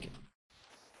something like...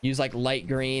 Use like light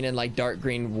green and like dark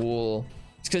green wool.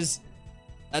 It's because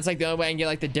that's like the only way I can get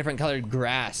like the different colored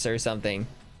grass or something.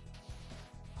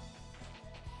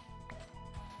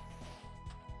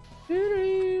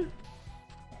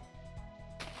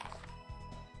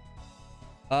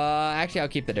 Actually, I'll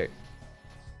keep the dirt.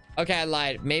 Okay, I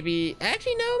lied. Maybe,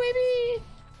 actually, no,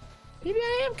 maybe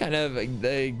I am kind of a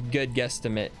good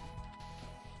guesstimate.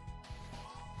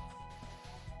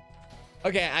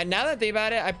 Okay, now that I think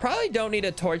about it, I probably don't need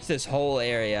to torch this whole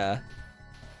area.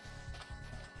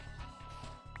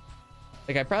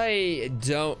 Like, I probably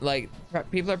don't, like,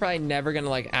 people are probably never gonna,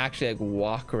 like, actually, like,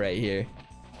 walk right here.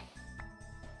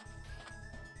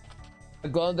 A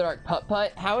glow-in-the-dark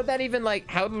putt-putt? How would that even, like,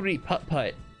 how would we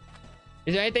putt-putt?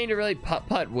 Is there anything to really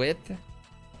putt-putt with?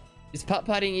 Is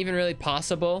putt-putting even really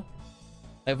possible?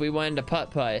 If we wanted to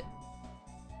putt-putt.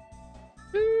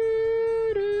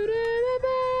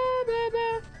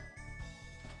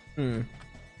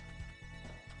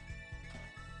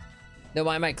 Then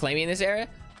why am I claiming this area?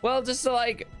 Well, just to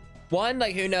like, one,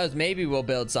 like who knows, maybe we'll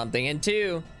build something, and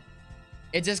two,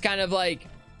 it just kind of like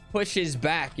pushes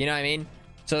back, you know what I mean?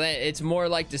 So that it's more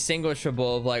like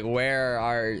distinguishable of like where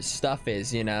our stuff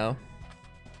is, you know?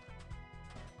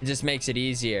 It just makes it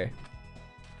easier.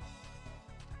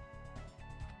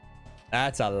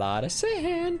 That's a lot of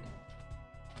sand.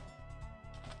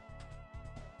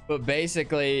 But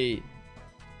basically,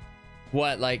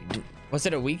 what, like, was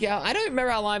it a week out? I don't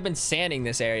remember how long I've been sanding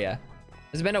this area.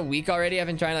 Has it been a week already? I've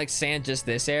been trying to like sand just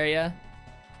this area.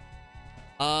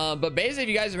 But basically, if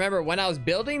you guys remember, when I was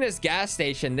building this gas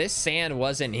station, this sand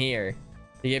wasn't here,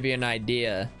 to give you an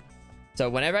idea. So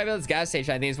whenever I built this gas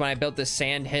station, I think it's when I built this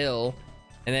sand hill,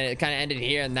 and then it kind of ended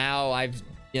here, and now I've,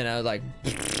 you know, like,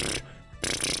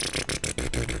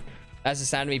 that's the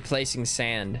sound of me placing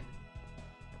sand.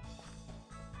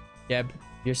 Yep,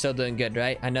 you're still doing good,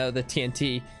 right? I know the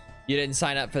TNT, you didn't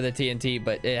sign up for the TNT,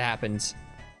 but it happens.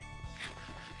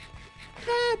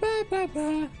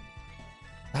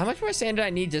 How much more sand do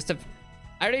I need just to...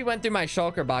 I already went through my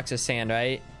shulker box of sand,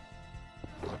 right?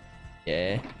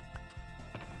 Yeah.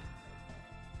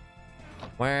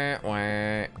 Wah,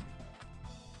 wah.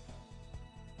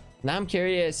 Now I'm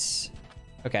curious.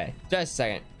 Okay, just a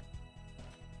second.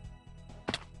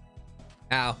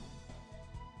 Ow.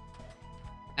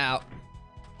 Ow.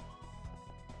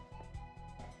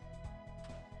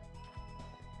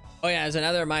 Oh yeah, as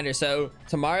another reminder, so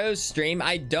tomorrow's stream,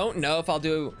 I don't know if I'll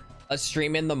do a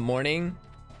stream in the morning,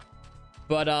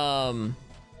 but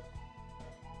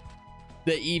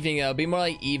the evening, it'll be more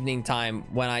like evening time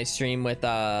when I stream with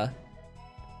oh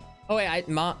wait,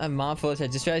 Mom Foolish, I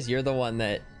just realized you're the one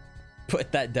that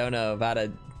put that dono about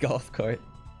a golf course.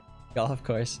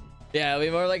 Yeah, it'll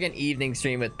be more like an evening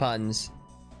stream with puns.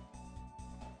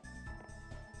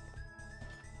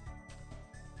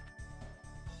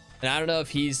 And I don't know if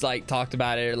he's like talked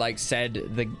about it or like said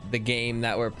the game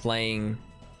that we're playing,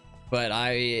 but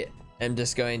I am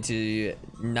just going to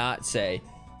not say.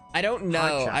 I don't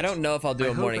know. I don't know if I'll do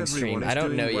a morning stream. I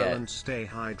don't know yet. And stay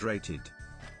hydrated.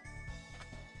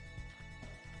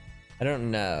 I don't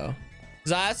know.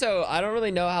 Cause I don't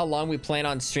really know how long we plan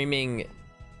on streaming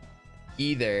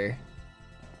either.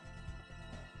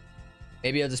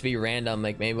 Maybe it'll just be random.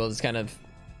 Like maybe we'll just kind of,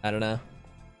 I don't know.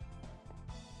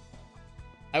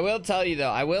 I will tell you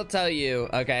though,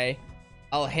 okay?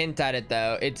 I'll hint at it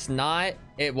though. It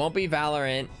won't be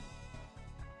Valorant,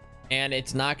 and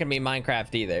it's not gonna be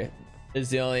Minecraft either. Is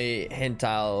the only hint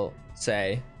I'll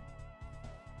say.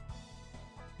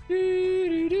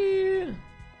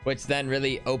 Which then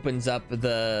really opens up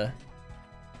the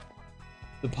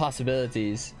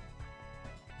possibilities.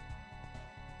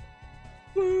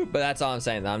 But that's all I'm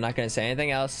saying though. I'm not gonna say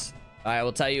anything else. I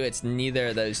will tell you it's neither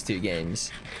of those two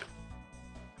games.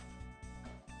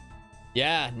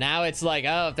 Yeah, now it's like,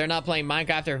 oh, if they're not playing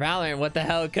Minecraft or Valorant, what the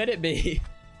hell could it be?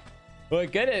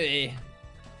 What could it be?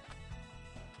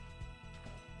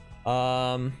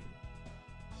 I'm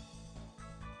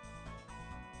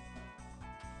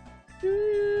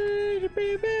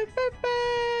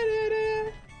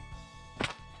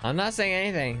not saying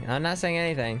anything. I'm not saying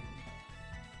anything.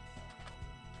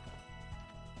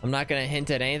 I'm not gonna hint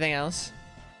at anything else.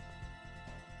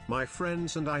 My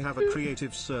friends and I have a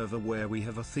creative server where we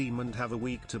have a theme and have a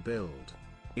week to build.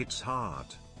 It's hard.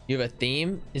 You have a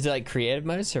theme? Is it like creative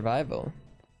mode or survival?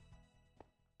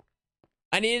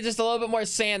 I needed just a little bit more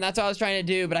sand. That's what I was trying to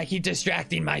do, but I keep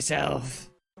distracting myself.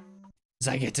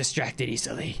 Because I get distracted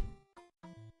easily.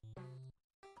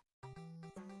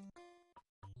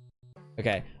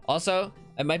 Okay. Also,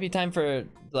 it might be time for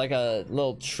like a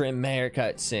little trim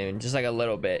haircut soon. Just like a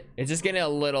little bit. It's just getting a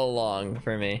little long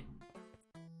for me.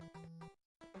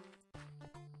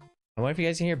 I wonder if you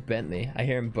guys can hear Bentley. I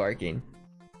hear him barking.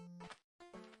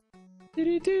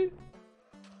 Doo-doo-doo.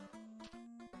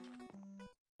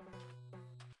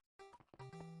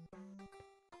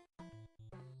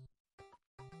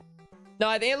 No,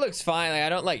 I think it looks fine. Like, I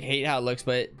don't like hate how it looks,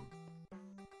 but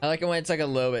I like it when it's like a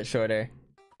little bit shorter.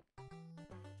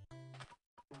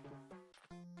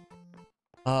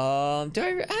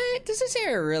 Does this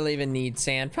hair really even need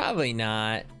sand? Probably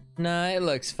not. No, it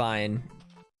looks fine.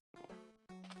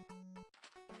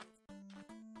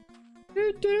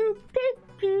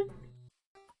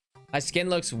 My skin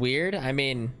looks weird. I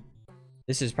mean,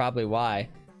 this is probably why.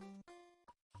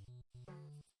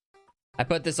 I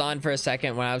put this on for a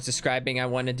second when I was describing I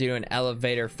wanted to do an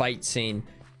elevator fight scene.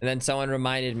 And then someone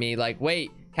reminded me, like,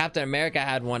 wait, Captain America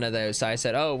had one of those. So I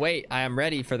said, oh, wait, I am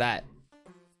ready for that.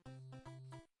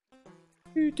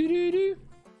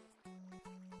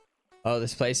 Oh,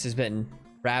 this place has been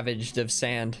ravaged of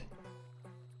sand.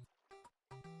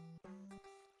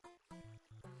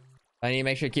 I need to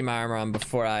make sure to keep my armor on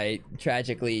before I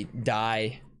tragically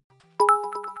die.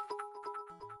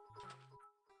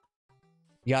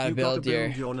 You gotta build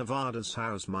your Nevada's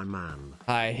house, my man.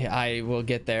 I will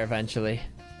get there eventually.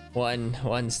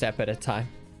 One step at a time.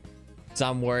 So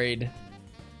I'm worried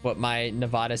what my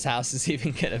Nevada's house is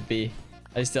even gonna be.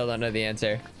 I still don't know the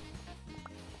answer.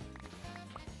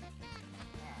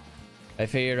 I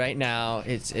figured right now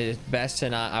it's best to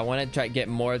not. I want to try to get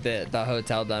more of the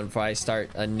hotel done before I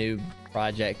start a new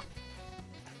project.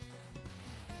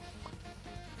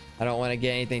 I don't want to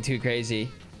get anything too crazy.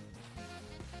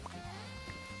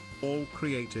 All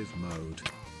creative mode.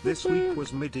 This week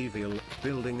was medieval,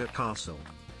 building a castle.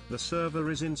 The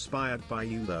server is inspired by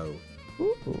you though.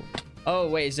 Ooh. Oh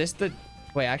wait, is this the?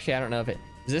 Wait, actually I don't know if it.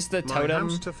 Is this the totem?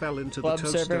 My hamster fell into the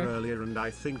toaster server earlier and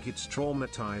I think it's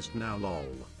traumatized now, lol.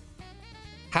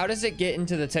 How does it get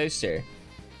into the toaster?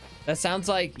 That sounds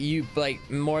like you like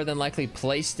more than likely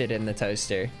placed it in the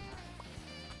toaster.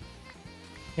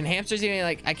 Can hamsters even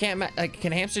like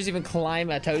can hamsters even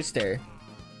climb a toaster?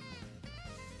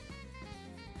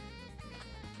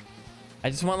 I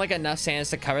just want like enough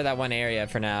sands to cover that one area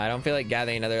for now. I don't feel like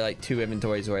gathering another like 2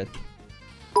 inventories worth.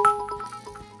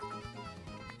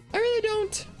 I really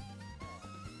don't.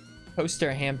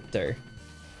 Toaster hamster.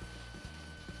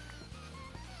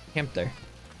 Hamster.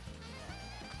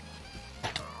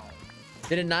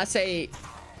 Did it not say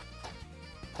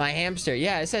my hamster?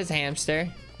 Yeah, it says hamster.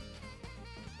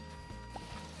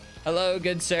 Hello,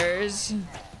 good sirs.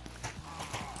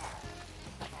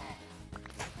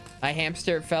 My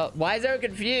hamster felt. Why is everyone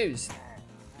confused?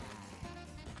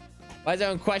 Why is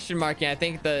everyone question marking? I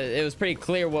think it was pretty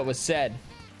clear what was said.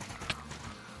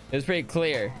 It was pretty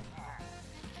clear.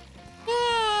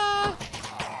 Ah!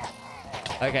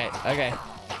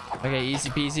 Okay, easy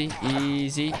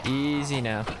peasy, easy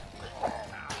now.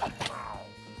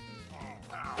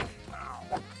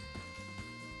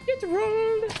 Get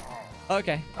rolled.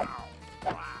 Okay.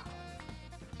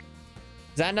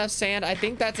 Is that enough sand? I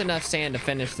think that's enough sand to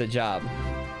finish the job.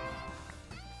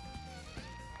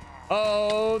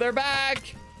 Oh, they're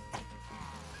back.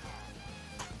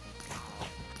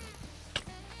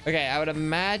 Okay, I would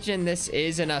imagine this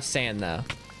is enough sand though.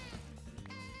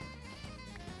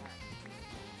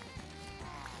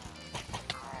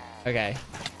 Okay.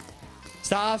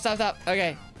 Stop.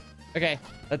 Okay,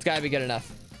 that's gotta be good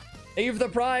enough. Thank you for the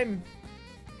prime.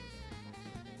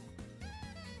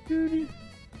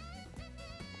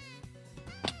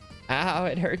 Ow,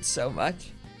 it hurts so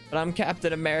much. But I'm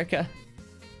Captain America.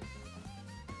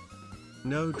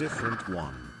 No different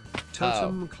one.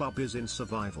 Totem Club is in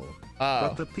survival.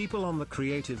 But the people on the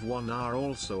creative one are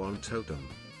also on Totem.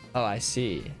 Oh, I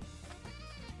see.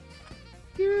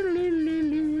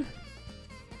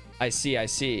 I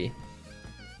see.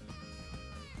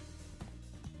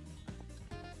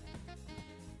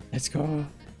 Let's go.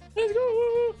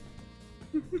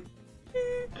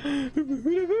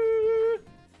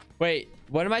 Wait,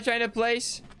 what am I trying to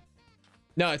place?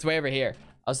 No, it's way over here.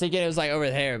 I was thinking it was like over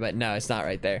there, but no, it's not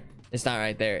right there. It's not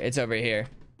right there. It's over here.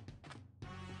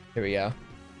 Here we go.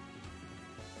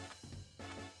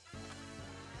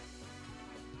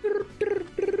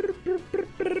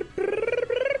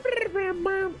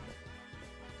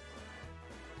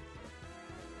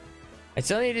 I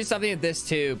still need to do something with this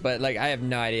too, but like I have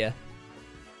no idea.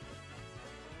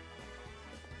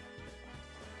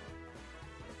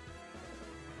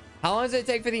 How long does it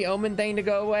take for the omen thing to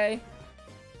go away?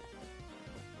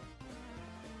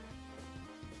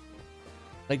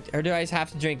 Like, or do I just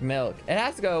have to drink milk? It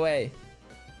has to go away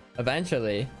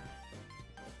eventually,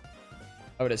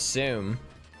 I would assume.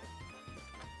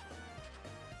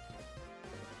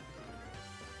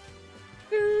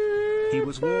 He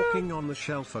was walking on the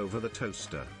shelf over the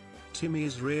toaster. Timmy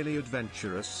is really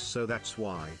adventurous, so that's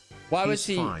why. Why was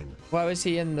He's he? fine. Why was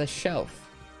he in the shelf?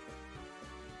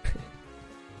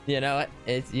 You know what?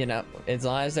 It's, you know, as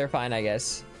long as they're fine, I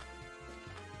guess.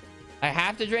 I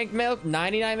have to drink milk.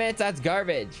 99 minutes. That's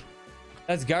garbage.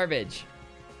 That's garbage.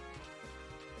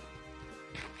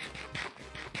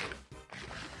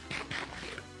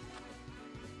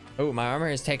 Oh, my armor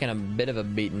has taken a bit of a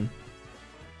beating.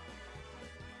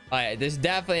 All right, there's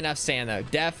definitely enough sand though.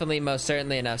 Definitely, most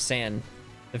certainly enough sand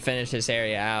to finish this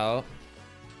area out.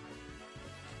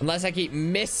 Unless I keep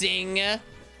missing.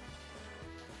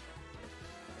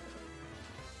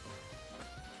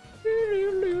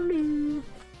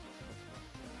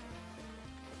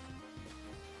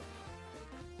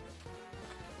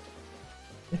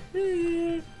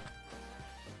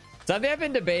 Something I've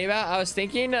been debating about. I was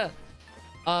thinking,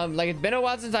 like it's been a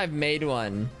while since I've made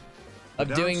one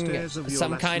of doing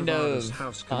some kind of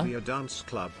house can be a dance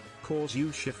club. Cause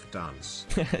you shift dance.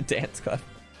 dance club.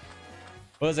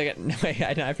 What was I gonna? Wait,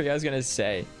 I forgot what I was gonna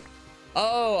say.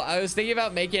 Oh, I was thinking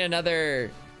about making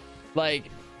another,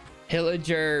 like,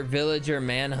 villager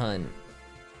manhunt.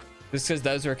 Just because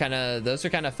those were kind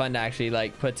of fun to actually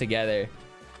like put together.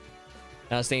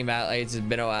 And I was thinking about, like, it's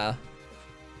been a while.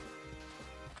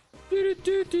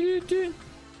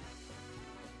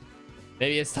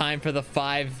 Maybe it's time for the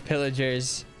 5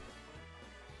 pillagers.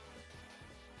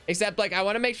 Except, like, I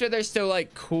want to make sure they're still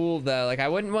like cool though. Like, I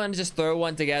wouldn't want to just throw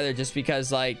one together just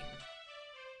because like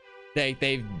they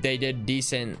did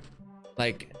decent,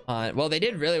 like, on, well, they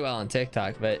did really well on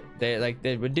TikTok, but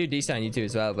they would do decent on YouTube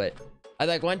as well. But I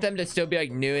like want them to still be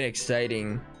like new and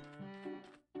exciting.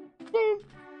 Boom,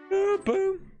 boom,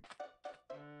 boom.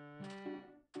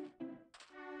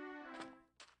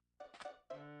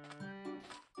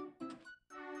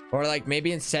 Or like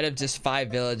maybe instead of just 5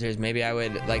 villagers, maybe I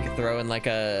would like throw in like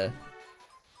a,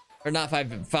 or not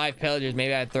 5 pillagers,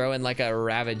 maybe I'd throw in like a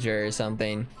ravager or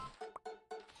something.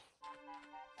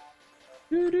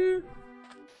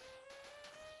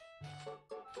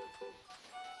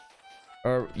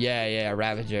 Or yeah, a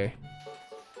ravager.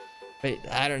 Wait,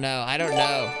 I don't know.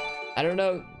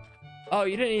 Oh,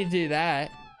 you didn't need to do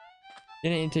that.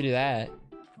 You didn't need to do that.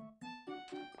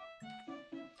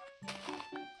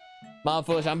 Mom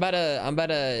Foolish, I'm about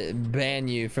to ban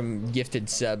you from gifted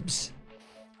subs.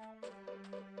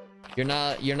 You're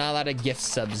not allowed to gift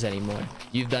subs anymore.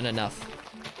 You've done enough.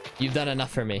 You've done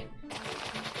enough for me.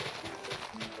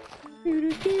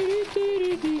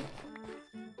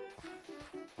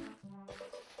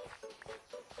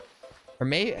 Or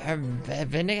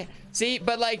maybe see,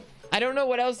 but like I don't know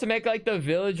what else to make like the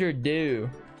villager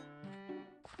do.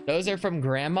 Those are from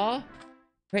grandma?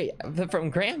 Wait, they're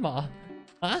from grandma?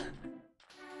 Huh?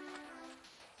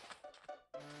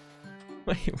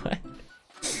 Wait, what?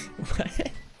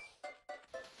 What?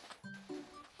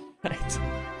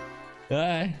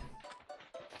 What?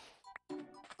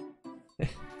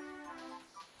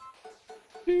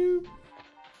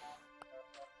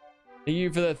 Thank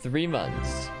you for the 3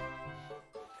 months.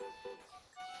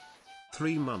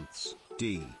 3 months,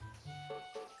 D.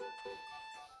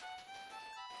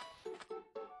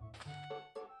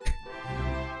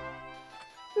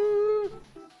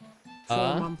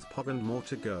 Four-month pog and more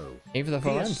to go. Thank you for the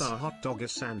 4 months. Are hot dog a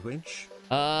sandwich?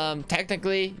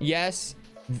 Technically, yes.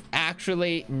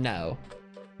 Actually, no.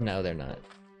 No, they're not.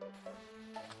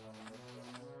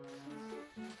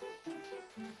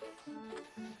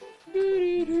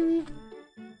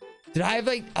 Did I have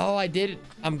like, oh, I did.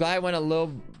 I'm glad I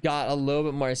got a little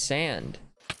bit more sand.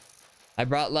 I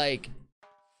brought like,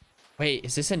 wait,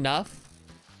 is this enough?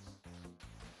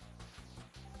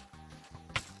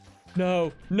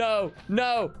 No, not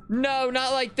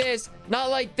like this. Not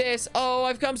like this. Oh,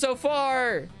 I've come so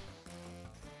far.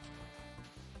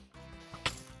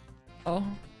 Oh.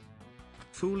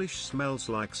 Foolish smells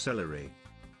like celery.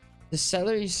 Does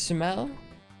celery smell?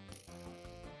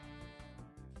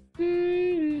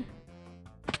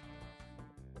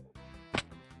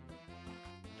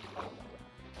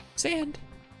 Sand.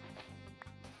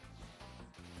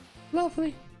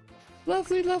 Lovely.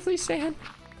 Lovely sand.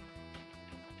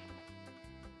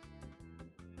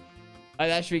 Oh,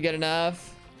 that should be good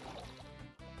enough.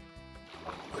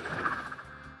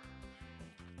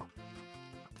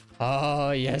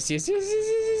 Oh, yes. Yes.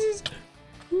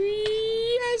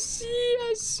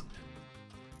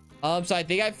 So I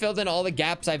think I've filled in all the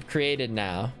gaps I've created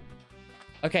now.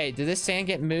 Okay, did this sand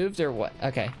get moved or what?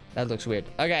 Okay, that looks weird.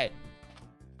 Okay.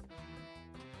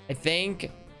 I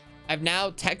think I've now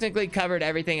technically covered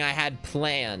everything I had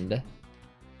planned.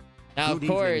 Now, Good of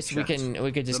course, evening,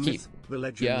 we could just the keep myth, the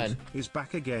legend going. is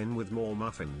back again with more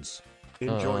muffins.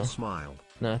 Enjoy, smile.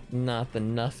 Not the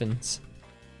nuffins.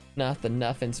 Not the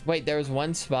nuffins. Wait, there was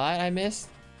one spot I missed?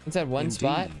 It said one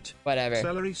spot? Indeed. Whatever.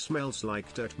 Celery smells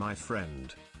like dirt, my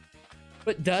friend.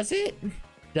 But does it?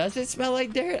 Does it smell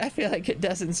like dirt? I feel like it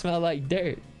doesn't smell like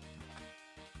dirt.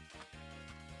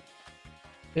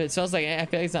 It smells like, I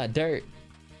feel like it's not dirt.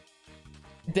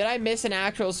 Did I miss an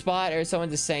actual spot or is someone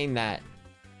just saying that?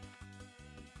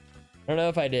 I don't know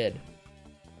if I did.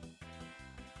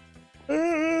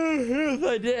 If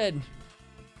I did.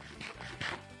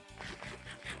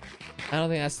 I don't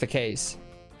think that's the case.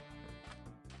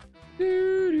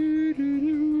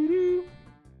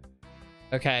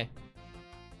 Okay.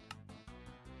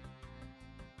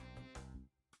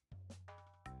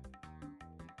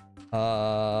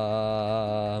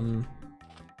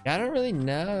 I don't really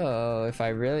know if I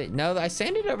really... No, I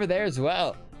sanded over there as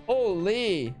well.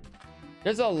 Holy.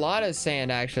 There's a lot of sand,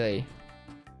 actually.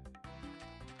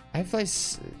 I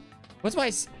place... What's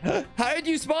my... How did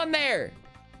you spawn there?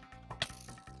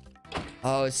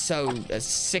 Oh, it's so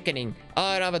sickening. Oh,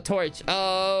 I don't have a torch.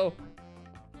 Oh.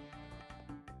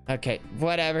 Okay,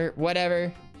 whatever.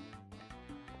 Whatever.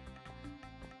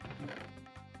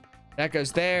 That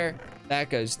goes there. That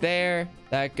goes there.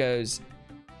 That goes...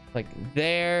 like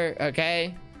there.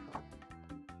 Okay.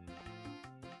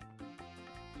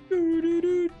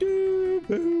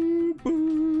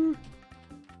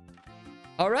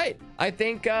 All right. I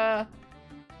think I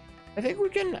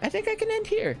can end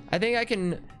here. I think I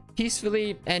can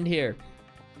peacefully end here.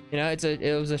 You know,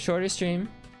 it was a shorter stream,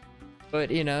 but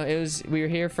you know, we were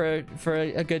here for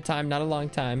a good time, not a long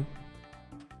time.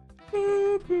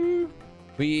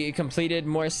 We completed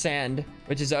more sand,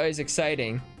 which is always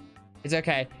exciting. It's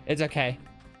okay. It's okay.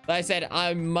 Like I said,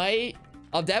 I'll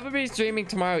definitely be streaming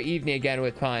tomorrow evening again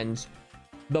with puns.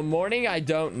 The morning, I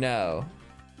don't know.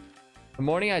 The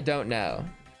morning, I don't know.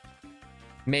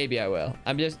 Maybe I will.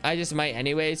 I just might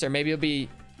anyways, or maybe it'll be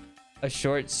a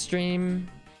short stream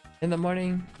in the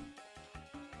morning.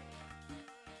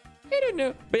 I don't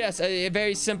know. But yes, a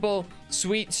very simple,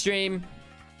 sweet stream.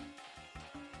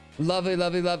 Lovely,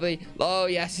 lovely, lovely. Oh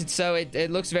yes, it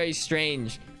looks very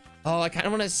strange. Oh, I kind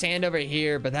of want to sand over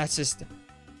here, but that's just...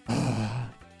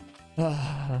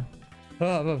 I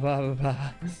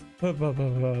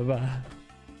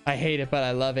hate it, but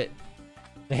I love it.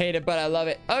 I hate it, but I love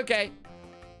it. Okay.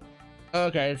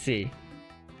 Okay, let's see.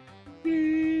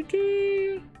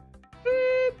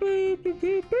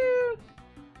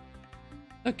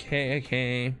 Okay,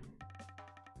 okay.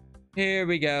 Here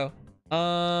we go.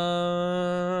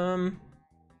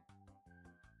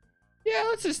 Yeah,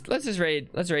 let's raid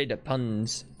the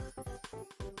puns.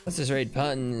 Let's just raid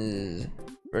puns.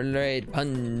 Raid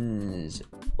puns.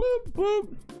 Whoop,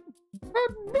 whoop.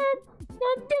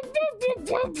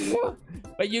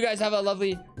 But you guys have a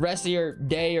lovely rest of your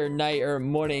day or night or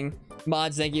morning.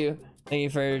 Mods, thank you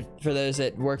for those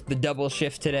that worked the double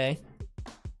shift today.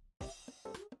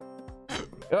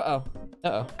 Uh-oh.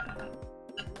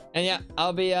 And yeah,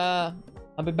 I'll be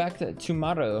back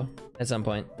tomorrow at some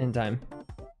point in time.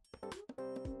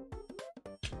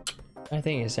 I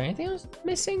think, is there anything else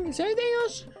missing? Is there anything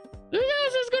else? Anything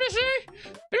else I was gonna say?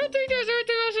 I don't think there's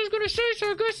anything else I was gonna say,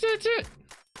 so I guess that's it.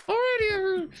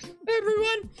 Alrighty,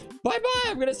 everyone. Bye-bye.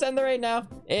 I'm gonna send the raid now.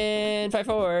 In 5,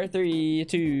 4, 3,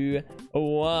 2,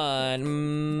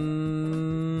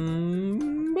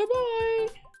 1. Bye-bye.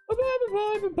 Bye-bye,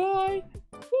 bye-bye, bye-bye.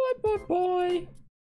 Bye-bye, bye.